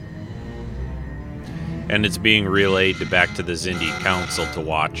 And it's being relayed back to the Xindi Council to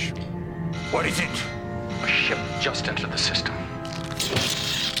watch. What is it? A ship just entered the system.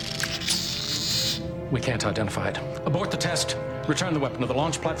 We can't identify it. Abort the test. Return the weapon to the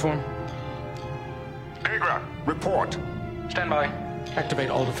launch platform. Degra, report. Stand by. Activate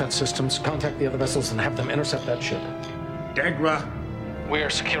all defense systems, contact the other vessels, and have them intercept that ship. Degra. We are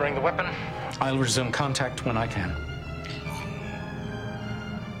securing the weapon. I'll resume contact when I can.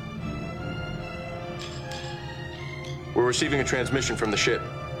 We're receiving a transmission from the ship.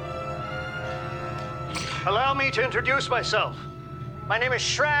 Allow me to introduce myself. My name is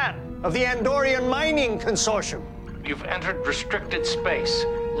Shran of the Andorian Mining Consortium. You've entered restricted space.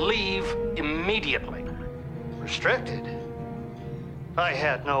 Leave immediately. Restricted? I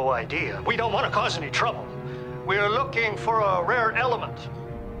had no idea. We don't want to cause any trouble. We're looking for a rare element.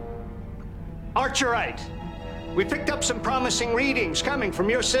 Archerite. We picked up some promising readings coming from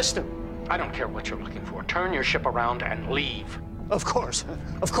your system. I don't care what you're looking for. Turn your ship around and leave. Of course.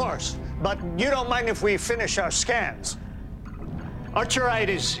 But you don't mind if we finish our scans. Archerite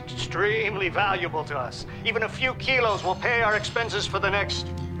is extremely valuable to us. Even a few kilos will pay our expenses for the next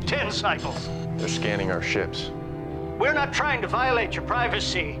 10 cycles. They're scanning our ships. We're not trying to violate your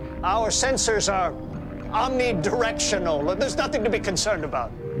privacy. Our sensors are omnidirectional. There's nothing to be concerned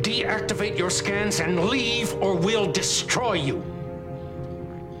about. Deactivate your scans and leave, or we'll destroy you.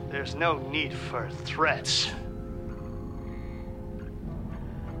 There's no need for threats.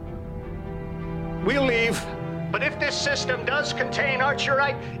 We'll leave. But if this system does contain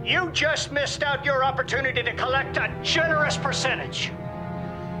Archerite, you just missed out your opportunity to collect a generous percentage.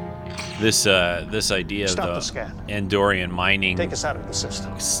 This idea of the Andorian Mining Take us out of the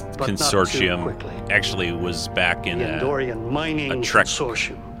system. Consortium actually was back in the Andorian Mining Trek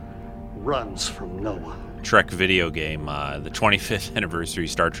Consortium runs from no one. Trek video game, the 25th anniversary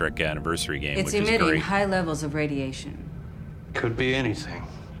Star Trek anniversary game, It's which is emitting great. high levels of radiation. Could be anything.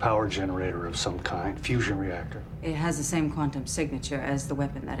 Power generator of some kind, fusion reactor. It has the same quantum signature as the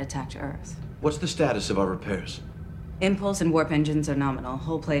weapon that attacked Earth. What's the status of our repairs? Impulse and warp engines are nominal.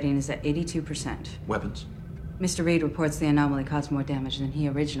 Hull plating is at 82%. Weapons? Mr. Reed reports the anomaly caused more damage than he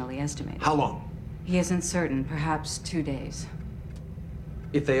originally estimated. How long? He isn't certain. Perhaps 2 days.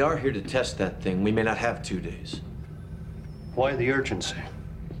 If they are here to test that thing, we may not have 2 days. Why the urgency?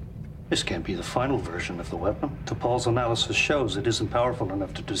 This can't be the final version of the weapon. T'Pol's analysis shows it isn't powerful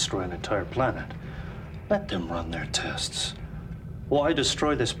enough to destroy an entire planet. Let them run their tests. Why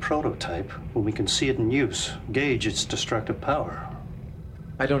destroy this prototype when we can see it in use, gauge its destructive power?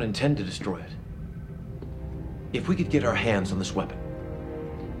 I don't intend to destroy it. If we could get our hands on this weapon,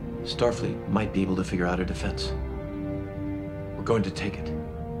 Starfleet might be able to figure out a defense. We're going to take it.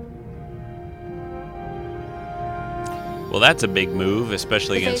 Well, that's a big move,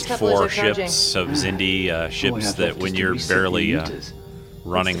 especially against 4 ships of Xindi ships that when you're barely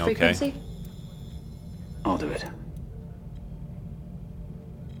running okay. I'll do it.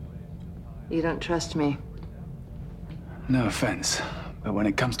 You don't trust me. No offense, but when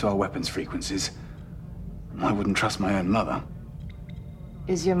it comes to our weapons frequencies, I wouldn't trust my own mother.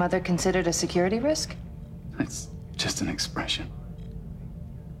 Is your mother considered a security risk? It's just an expression.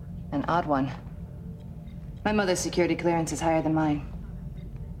 An odd one. My mother's security clearance is higher than mine.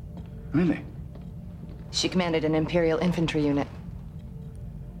 Really? She commanded an Imperial infantry unit.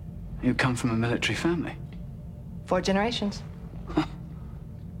 You come from a military family? 4 generations.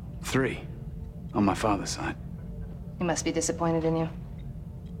 3, on my father's side. He must be disappointed in you.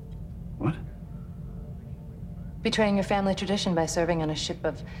 What? Betraying your family tradition by serving on a ship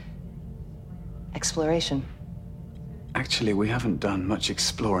of exploration. Actually, we haven't done much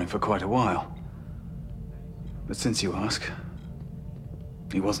exploring for quite a while. But since you ask,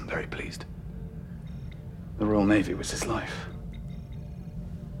 he wasn't very pleased. The Royal Navy was his life.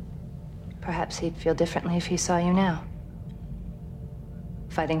 Perhaps he'd feel differently if he saw you now.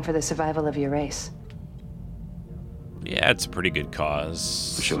 Fighting for the survival of your race. Yeah, it's a pretty good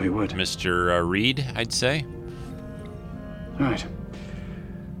cause. I'm sure he would. Mr. Reed, I'd say. All right.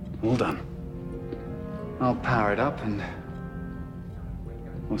 All done. I'll power it up and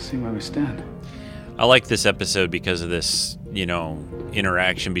we'll see where we stand. I like this episode because of this,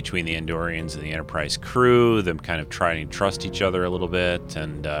 interaction between the Andorians and the Enterprise crew, them kind of trying to trust each other a little bit,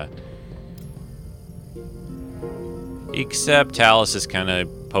 and except Talos is kind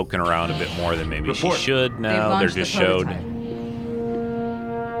of poking around a bit more than maybe she should now. They're just showed.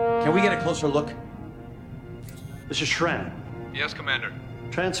 Can we get a closer look? This is Shran. Yes, Commander.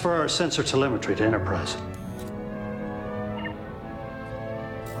 Transfer our sensor telemetry to Enterprise.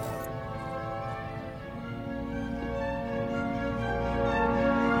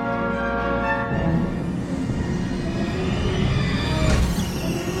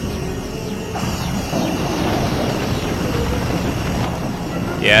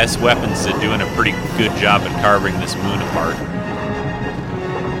 Yeah, his weapons are doing a pretty good job at carving this moon apart.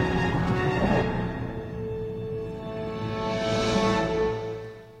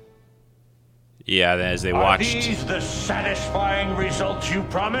 Yeah, as they watched. Are these the satisfying results you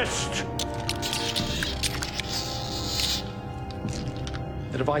promised?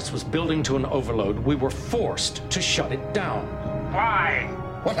 The device was building to an overload. We were forced to shut it down. Why?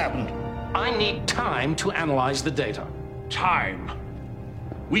 What happened? I need time to analyze the data. Time?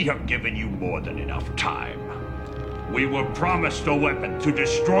 We have given you more than enough time. We were promised a weapon to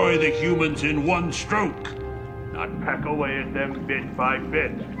destroy the humans in one stroke, not peck away at them bit by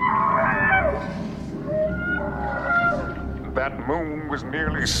bit. That moon was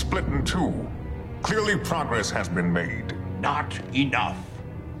nearly split in 2. Clearly progress has been made. Not enough.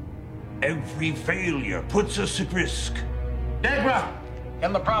 Every failure puts us at risk. Degra,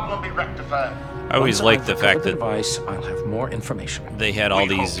 can the problem be rectified? I always like the fact that device, I'll have more information. They had all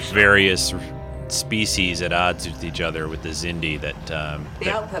these various species at odds with each other with the Xindi that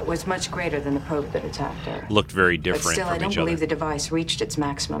The output was much greater than the probe that attacked her. looked very different But still, from I don't each other. believe the device reached its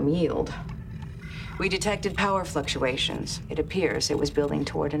maximum yield. We detected power fluctuations. It appears it was building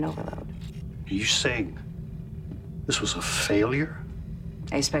toward an overload. Are you saying this was a failure?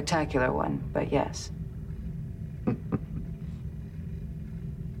 A spectacular one, but yes.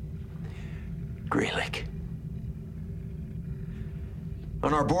 Grealik.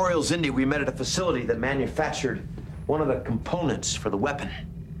 On our Boreal Xindi, we met at a facility that manufactured one of the components for the weapon.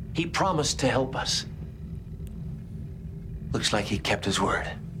 He promised to help us. Looks like he kept his word.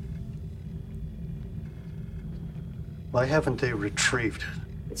 Why haven't they retrieved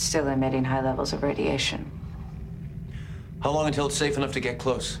it? It's still emitting high levels of radiation. How long until it's safe enough to get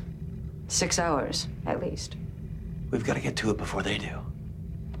close? 6 hours, at least. We've got to get to it before they do.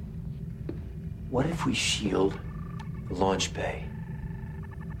 What if we shield the launch bay?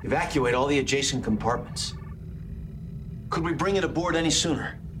 Evacuate all the adjacent compartments? Could we bring it aboard any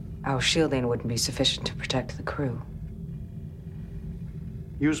sooner? Our shielding wouldn't be sufficient to protect the crew.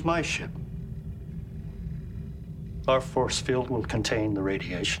 Use my ship. Our force field will contain the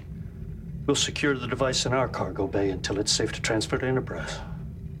radiation. We'll secure the device in our cargo bay until it's safe to transfer to Enterprise.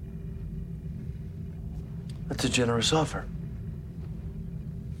 That's a generous offer.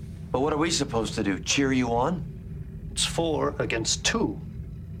 But what are we supposed to do? Cheer you on? It's 4 against 2.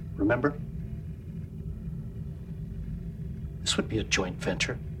 Remember? This would be a joint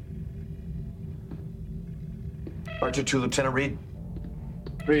venture. Archer 2, Lieutenant Reed.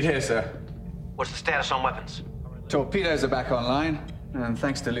 Reed here, sir. What's the status on weapons? Torpedoes are back online, and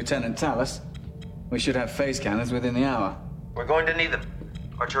thanks to Lieutenant Tallis, we should have phase cannons within the hour. We're going to need them.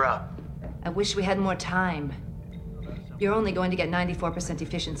 Archer out. I wish we had more time. You're only going to get 94%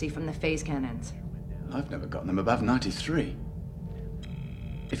 efficiency from the phase cannons. I've never gotten them above 93.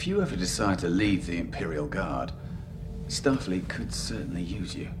 If you ever decide to leave the Imperial Guard, Starfleet could certainly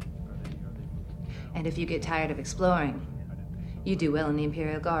use you. And if you get tired of exploring, you do well in the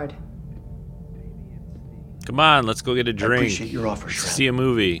Imperial Guard. Come on, let's go get a drink. I appreciate your offer, Shred. See a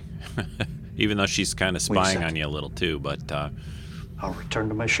movie. Even though she's kind of spying on you a little too, but I'll return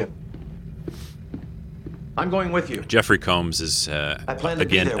to my ship. I'm going with you. Jeffrey Combs is I plan to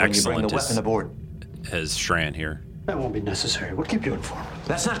again be there when you bring excellent the weapon aboard. as Shran here. That won't be necessary. We'll keep you informed.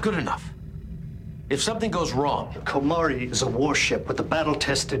 That's not good enough. If something goes wrong... Komari is a warship with a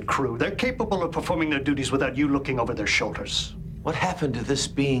battle-tested crew. They're capable of performing their duties without you looking over their shoulders. What happened to this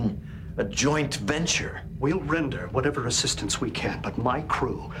being a joint venture? We'll render whatever assistance we can, but my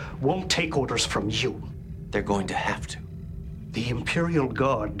crew won't take orders from you. They're going to have to. The Imperial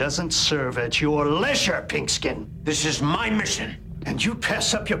Guard doesn't serve at your leisure, Pinkskin. This is my mission. And you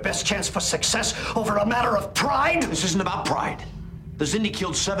pass up your best chance for success over a matter of pride? This isn't about pride. The Xindi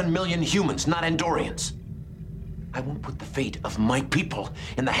killed 7 million humans, not Andorians. I won't put the fate of my people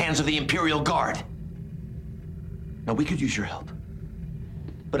in the hands of the Imperial Guard. Now, we could use your help.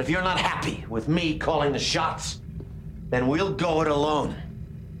 But if you're not happy with me calling the shots, then we'll go it alone.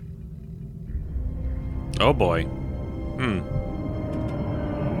 Oh boy.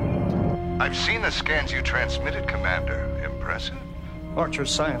 I've seen the scans you transmitted, Commander. Impressive.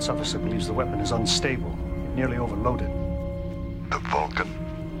 Archer's science officer believes the weapon is unstable, nearly overloaded. The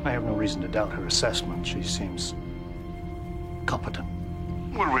Vulcan? I have no reason to doubt her assessment. She seems competent.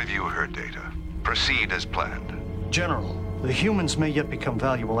 We'll review her data. Proceed as planned. General, the humans may yet become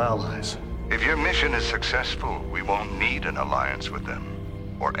valuable allies. If your mission is successful, we won't need an alliance with them,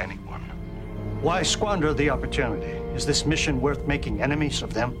 or anyone. Why squander the opportunity? Is this mission worth making enemies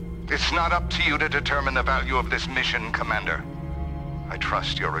of them? It's not up to you to determine the value of this mission, Commander. I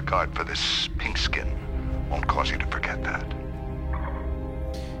trust your regard for this Pinkskin won't cause you to forget that.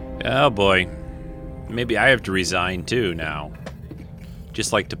 Oh boy. Maybe I have to resign too now.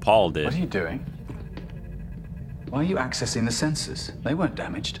 Just like T'Pol did. What are you doing? Why are you accessing the sensors? They weren't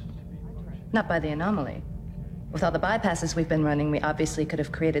damaged. Not by the anomaly. With all the bypasses we've been running, we obviously could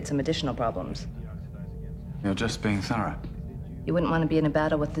have created some additional problems. You're just being thorough. You wouldn't want to be in a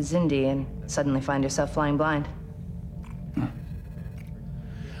battle with the Xindi and suddenly find yourself flying blind.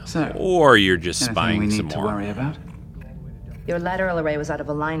 So, or you're just spying we need some to more. worry about? Your lateral array was out of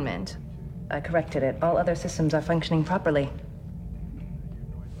alignment. I corrected it. All other systems are functioning properly.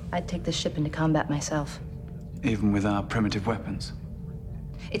 I'd take this ship into combat myself. Even with our primitive weapons?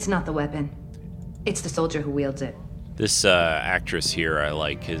 It's not the weapon. It's the soldier who wields it. This actress here I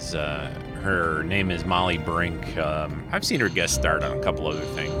like. Her name is Molly Brink. I've seen her guest starred on a couple other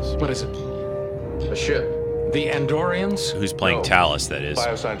things. What is it? A ship. The Andorians? Who's playing No. Tallis, that is.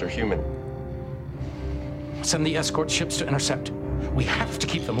 Biosigns are human. Send the escort ships to intercept. We have to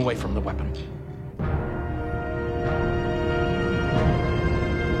keep them away from the weapon.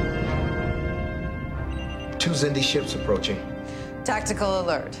 Two Xindi ships approaching. Tactical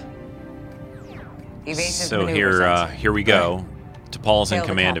alert. Evasive So maneuvers here we go. T'Pol's in Hail the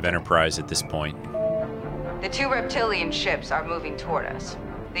command of captain. Enterprise at this point. The 2 reptilian ships are moving toward us.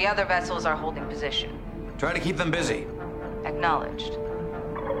 The other vessels are holding position. Try to keep them busy. Acknowledged.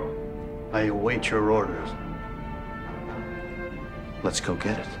 I await your orders. Let's go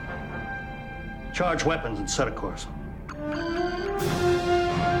get it. Charge weapons and set a course.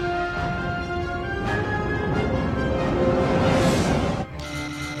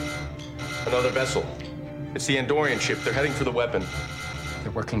 Another vessel. It's the Andorian ship. They're heading for the weapon.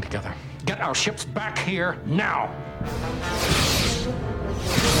 They're working together. Get our ships back here now!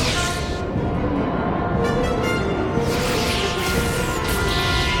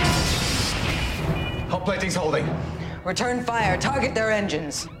 Hull plating's holding. Return fire. Target their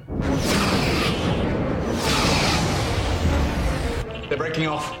engines. They're breaking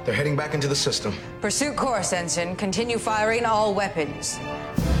off. They're heading back into the system. Pursue course, Ensign. Continue firing all weapons.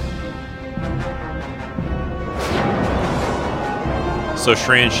 So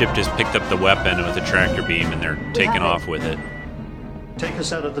Shran's ship just picked up the weapon with a tractor beam and they're taking off with it. Take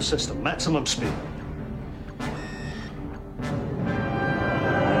us out of the system. Maximum speed.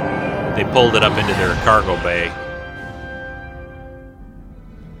 They pulled it up into their cargo bay.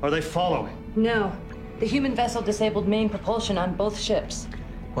 Are they following? No. The human vessel disabled main propulsion on both ships.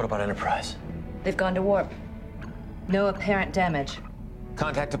 What about Enterprise? They've gone to warp. No apparent damage.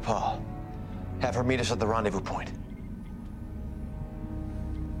 Contact T'Pol. Have her meet us at the rendezvous point.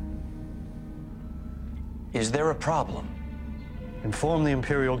 Is there a problem? Inform the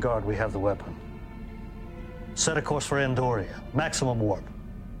Imperial Guard we have the weapon. Set a course for Andoria. Maximum warp.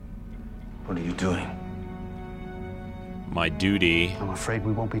 What are you doing? My duty. I'm afraid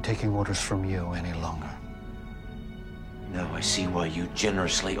we won't be taking orders from you any longer. Now I see why you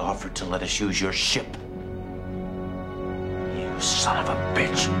generously offered to let us use your ship. You son of a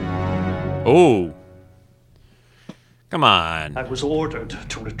bitch. Oh. Come on. I was ordered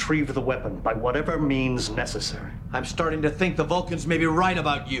to retrieve the weapon by whatever means necessary. I'm starting to think the Vulcans may be right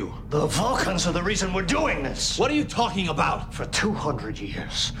about you. The Vulcans are the reason we're doing this. What are you talking about? For 200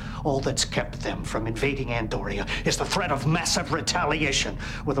 years, all that's kept them from invading Andoria is the threat of massive retaliation.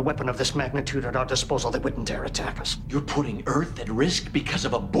 With a weapon of this magnitude at our disposal, they wouldn't dare attack us. You're putting Earth at risk because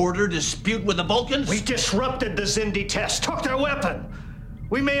of a border dispute with the Vulcans? We disrupted the Xindi test, took their weapon.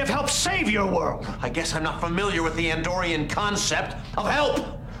 We may have helped save your world. I guess I'm not familiar with the Andorian concept of help.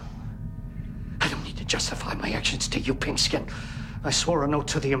 I don't need to justify my actions to you, Pinkskin. I swore an oath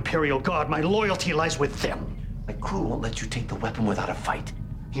to the Imperial Guard. My loyalty lies with them. My crew won't let you take the weapon without a fight.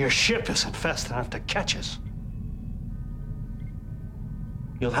 Your ship isn't fast enough to catch us.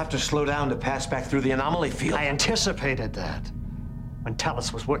 You'll have to slow down to pass back through the anomaly field. I anticipated that. When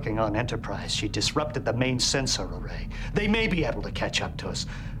Talos was working on Enterprise, she disrupted the main sensor array. They may be able to catch up to us,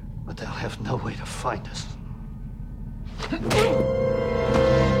 but they'll have no way to find us.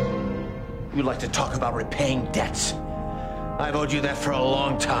 You like to talk about repaying debts. I've owed you that for a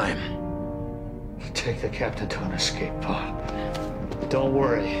long time. Take the captain to an escape pod. Don't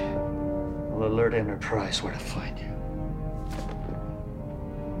worry. We'll alert Enterprise where to find you.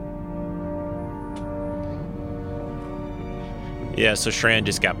 Yeah, so Shran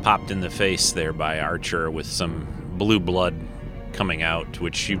just got popped in the face there by Archer with some blue blood coming out,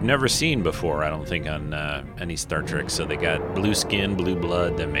 which you've never seen before, I don't think, on any Star Trek. So they got blue skin, blue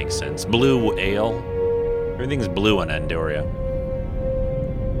blood. That makes sense. Blue ale. Everything's blue on Andoria.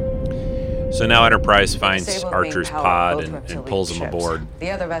 So now Enterprise finds Archer's pod and pulls him aboard.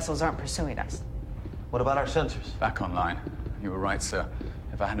 The other vessels aren't pursuing us. What about our sensors? Back online. You were right, sir.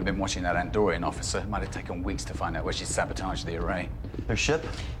 If I hadn't been watching that Andorian officer, it might have taken weeks to find out where she sabotaged the array. Their ship?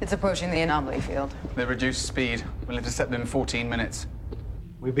 It's approaching the anomaly field. They reduced speed. We'll intercept them in 14 minutes.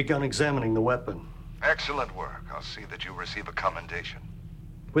 We've begun examining the weapon. Excellent work. I'll see that you receive a commendation.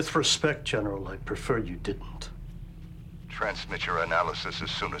 With respect, General, I'd prefer you didn't. Transmit your analysis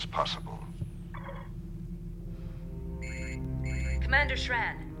as soon as possible. Commander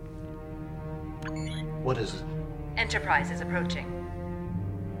Shran. What is it? Enterprise is approaching.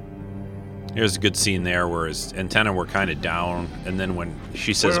 Here's a good scene there where his antenna were kind of down, and then when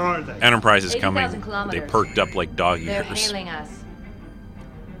she says Where are they? Enterprise is 80,000 coming, kilometers. they perked up like dog They're ears. hailing us.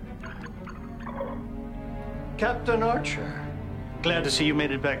 Captain Archer. Glad to see you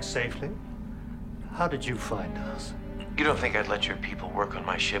made it back safely. How did you find us? You don't think I'd let your people work on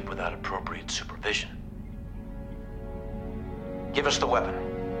my ship without appropriate supervision? Give us the weapon.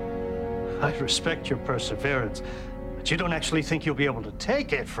 I respect your perseverance, but you don't actually think you'll be able to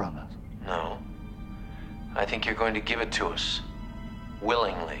take it from us. No. I think you're going to give it to us.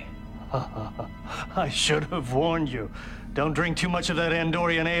 Willingly. I should have warned you. Don't drink too much of that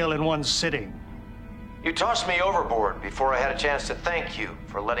Andorian ale in one sitting. You tossed me overboard before I had a chance to thank you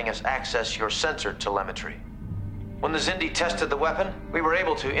for letting us access your sensor telemetry. When the Xindi tested the weapon, we were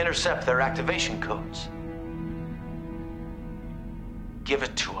able to intercept their activation codes. Give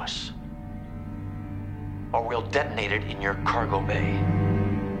it to us, or we'll detonate it in your cargo bay.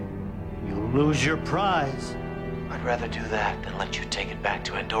 You'll lose your prize. I'd rather do that than let you take it back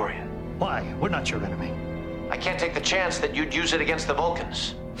to Andoria. Why? We're not your enemy. I can't take the chance that you'd use it against the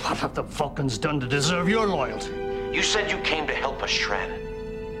Vulcans. What have the Vulcans done to deserve your loyalty? You said you came to help us, Shran.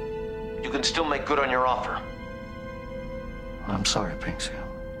 You can still make good on your offer. I'm sorry, Pinksy.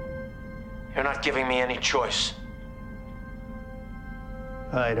 You're not giving me any choice.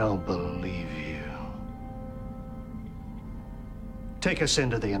 I don't believe you. Take us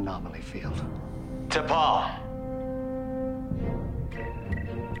into the anomaly field. T'Pol.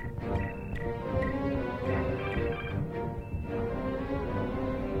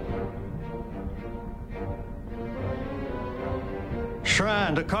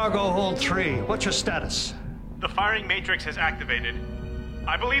 Shran, to cargo hold 3. What's your status? The firing matrix has activated.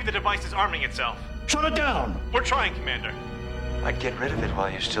 I believe the device is arming itself. Shut it down! We're trying, Commander. I'd get rid of it while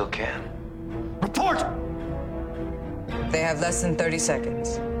you still can. Report! They have less than 30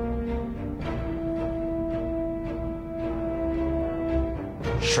 seconds.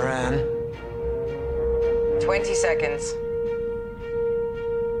 Shran. 20 seconds.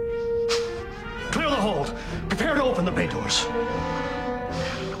 Clear the hold. Prepare to open the bay doors.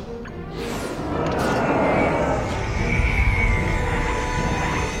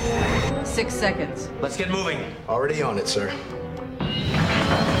 Six seconds. Let's get moving. Already on it, sir.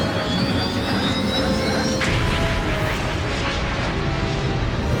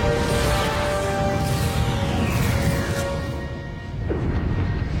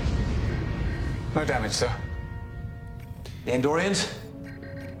 No damage, sir. The Andorians?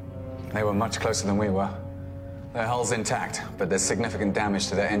 They were much closer than we were. Their hull's intact, but there's significant damage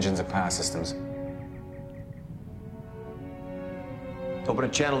to their engines and power systems. Open a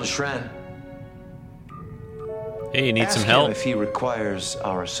channel to Shran. Hey, you need Ask some help? him if he requires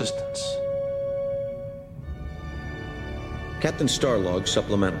our assistance. Captain Starlog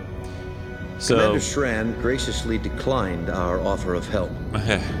supplemental. So- Commander Shran graciously declined our offer of help.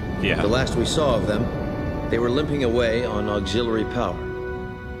 Yeah. The last we saw of them, they were limping away on auxiliary power.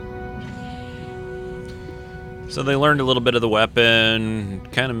 So they learned a little bit of the weapon,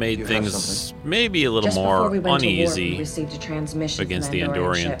 kind of made things maybe a little Just before more we went to war, uneasy we received a transmission against from the an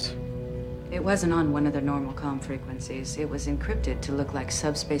Andorian Andorians. ship. It wasn't on one of their normal comm frequencies. It was encrypted to look like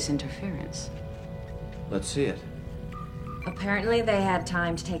subspace interference. Let's see it. Apparently, they had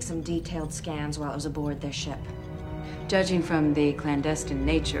time to take some detailed scans while it was aboard their ship. Judging from the clandestine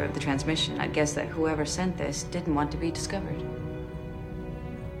nature of the transmission, I'd guess that whoever sent this didn't want to be discovered.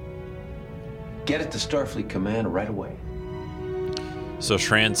 Get it to Starfleet Command right away. So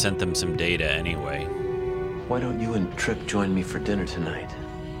Shran sent them some data anyway. Why don't you and Trip join me for dinner tonight?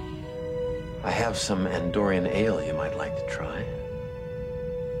 I have some Andorian ale you might like to try.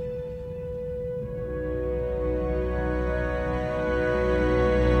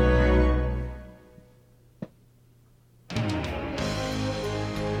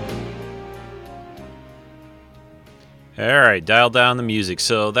 All right, dial down the music.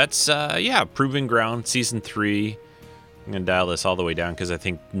 So that's, Proving Ground, Season 3. I'm going to dial this all the way down because I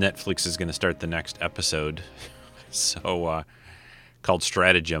think Netflix is going to start the next episode. So, called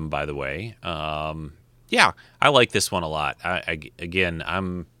Stratagem, by the way. I like this one a lot.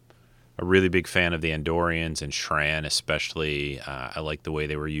 I'm a really big fan of the Andorians and Shran especially. I like the way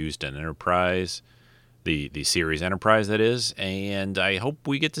they were used in Enterprise. The series Enterprise, that is, and I hope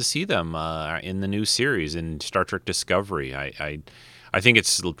we get to see them in the new series in Star Trek Discovery. I think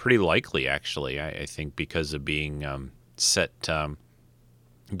it's pretty likely, actually. I think because of being set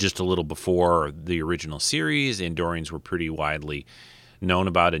just a little before the original series, the Andorians were pretty widely known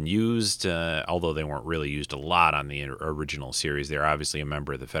about and used, although they weren't really used a lot on the original series. They're obviously a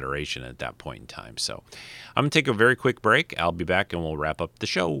member of the Federation at that point in time. So I'm going to take a very quick break. I'll be back and we'll wrap up the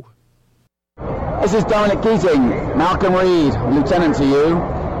show. This is Dominic Keating, Malcolm Reed, Lieutenant to you,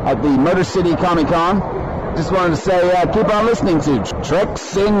 at the Motor City Comic-Con. Just wanted to say, keep on listening to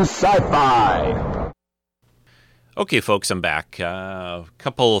Treks in Sci-Fi. Okay, folks, I'm back. A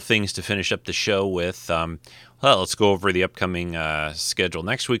couple of things to finish up the show with. Let's go over the upcoming schedule.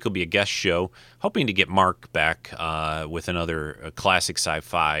 Next week will be a guest show. Hoping to get Mark back with another classic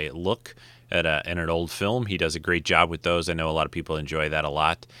sci-fi look at an old film. He does a great job with those. I know a lot of people enjoy that a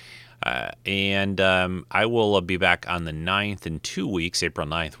lot. I will be back on the 9th in 2 weeks, April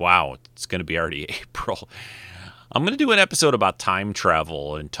 9th. Wow, it's going to be already April. I'm going to do an episode about time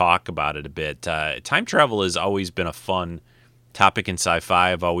travel and talk about it a bit. Time travel has always been a fun topic in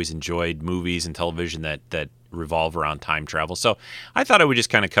sci-fi. I've always enjoyed movies and television that revolve around time travel. So I thought I would just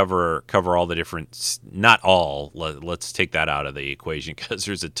kind of cover all the different, not all, let's take that out of the equation because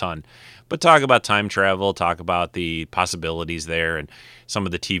there's a ton, but talk about time travel, talk about the possibilities there and some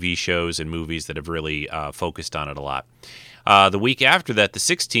of the TV shows and movies that have really focused on it a lot. The week after that, the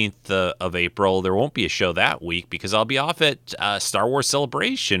 16th of April, there won't be a show that week because I'll be off at Star Wars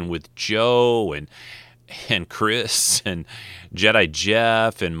Celebration with Joe and Chris and Jedi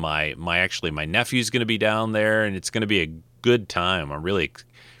Jeff and my nephew's going to be down there, and it's going to be a good time. I'm really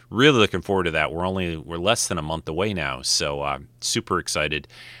looking forward to that. We're less than a month away now, so super excited.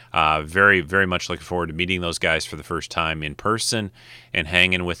 Very, very much looking forward to meeting those guys for the first time in person and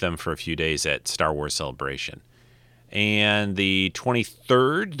hanging with them for a few days at Star Wars Celebration. And the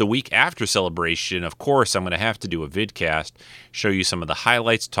 23rd, the week after Celebration, of course, I'm going to have to do a vidcast, show you some of the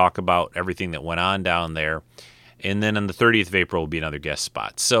highlights, talk about everything that went on down there. And then on the 30th of April will be another guest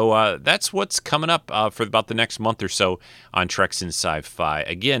spot. So that's what's coming up for about the next month or so on Treks in Sci-Fi.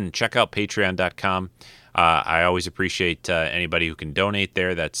 Again, check out patreon.com. I always appreciate anybody who can donate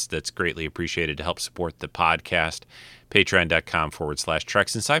there. That's greatly appreciated to help support the podcast.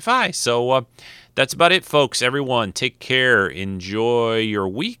 Patreon.com/Treks and Sci-Fi. So that's about it, folks. Everyone, take care. Enjoy your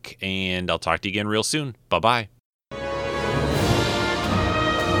week, and I'll talk to you again real soon. Bye-bye.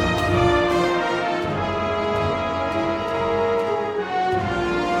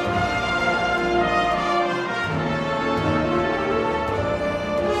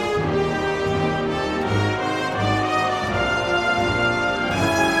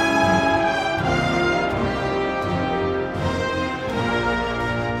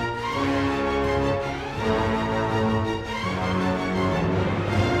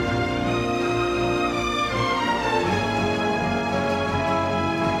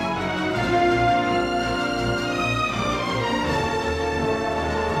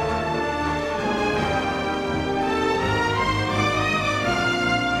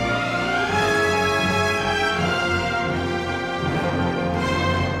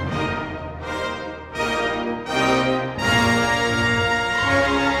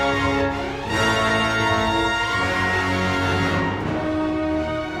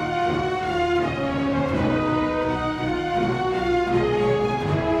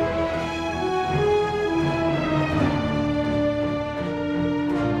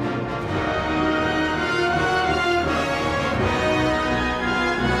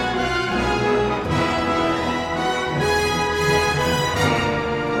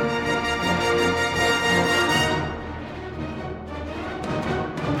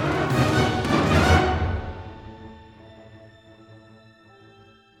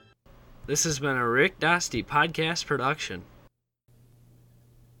 This has been a Rick Dosty podcast production.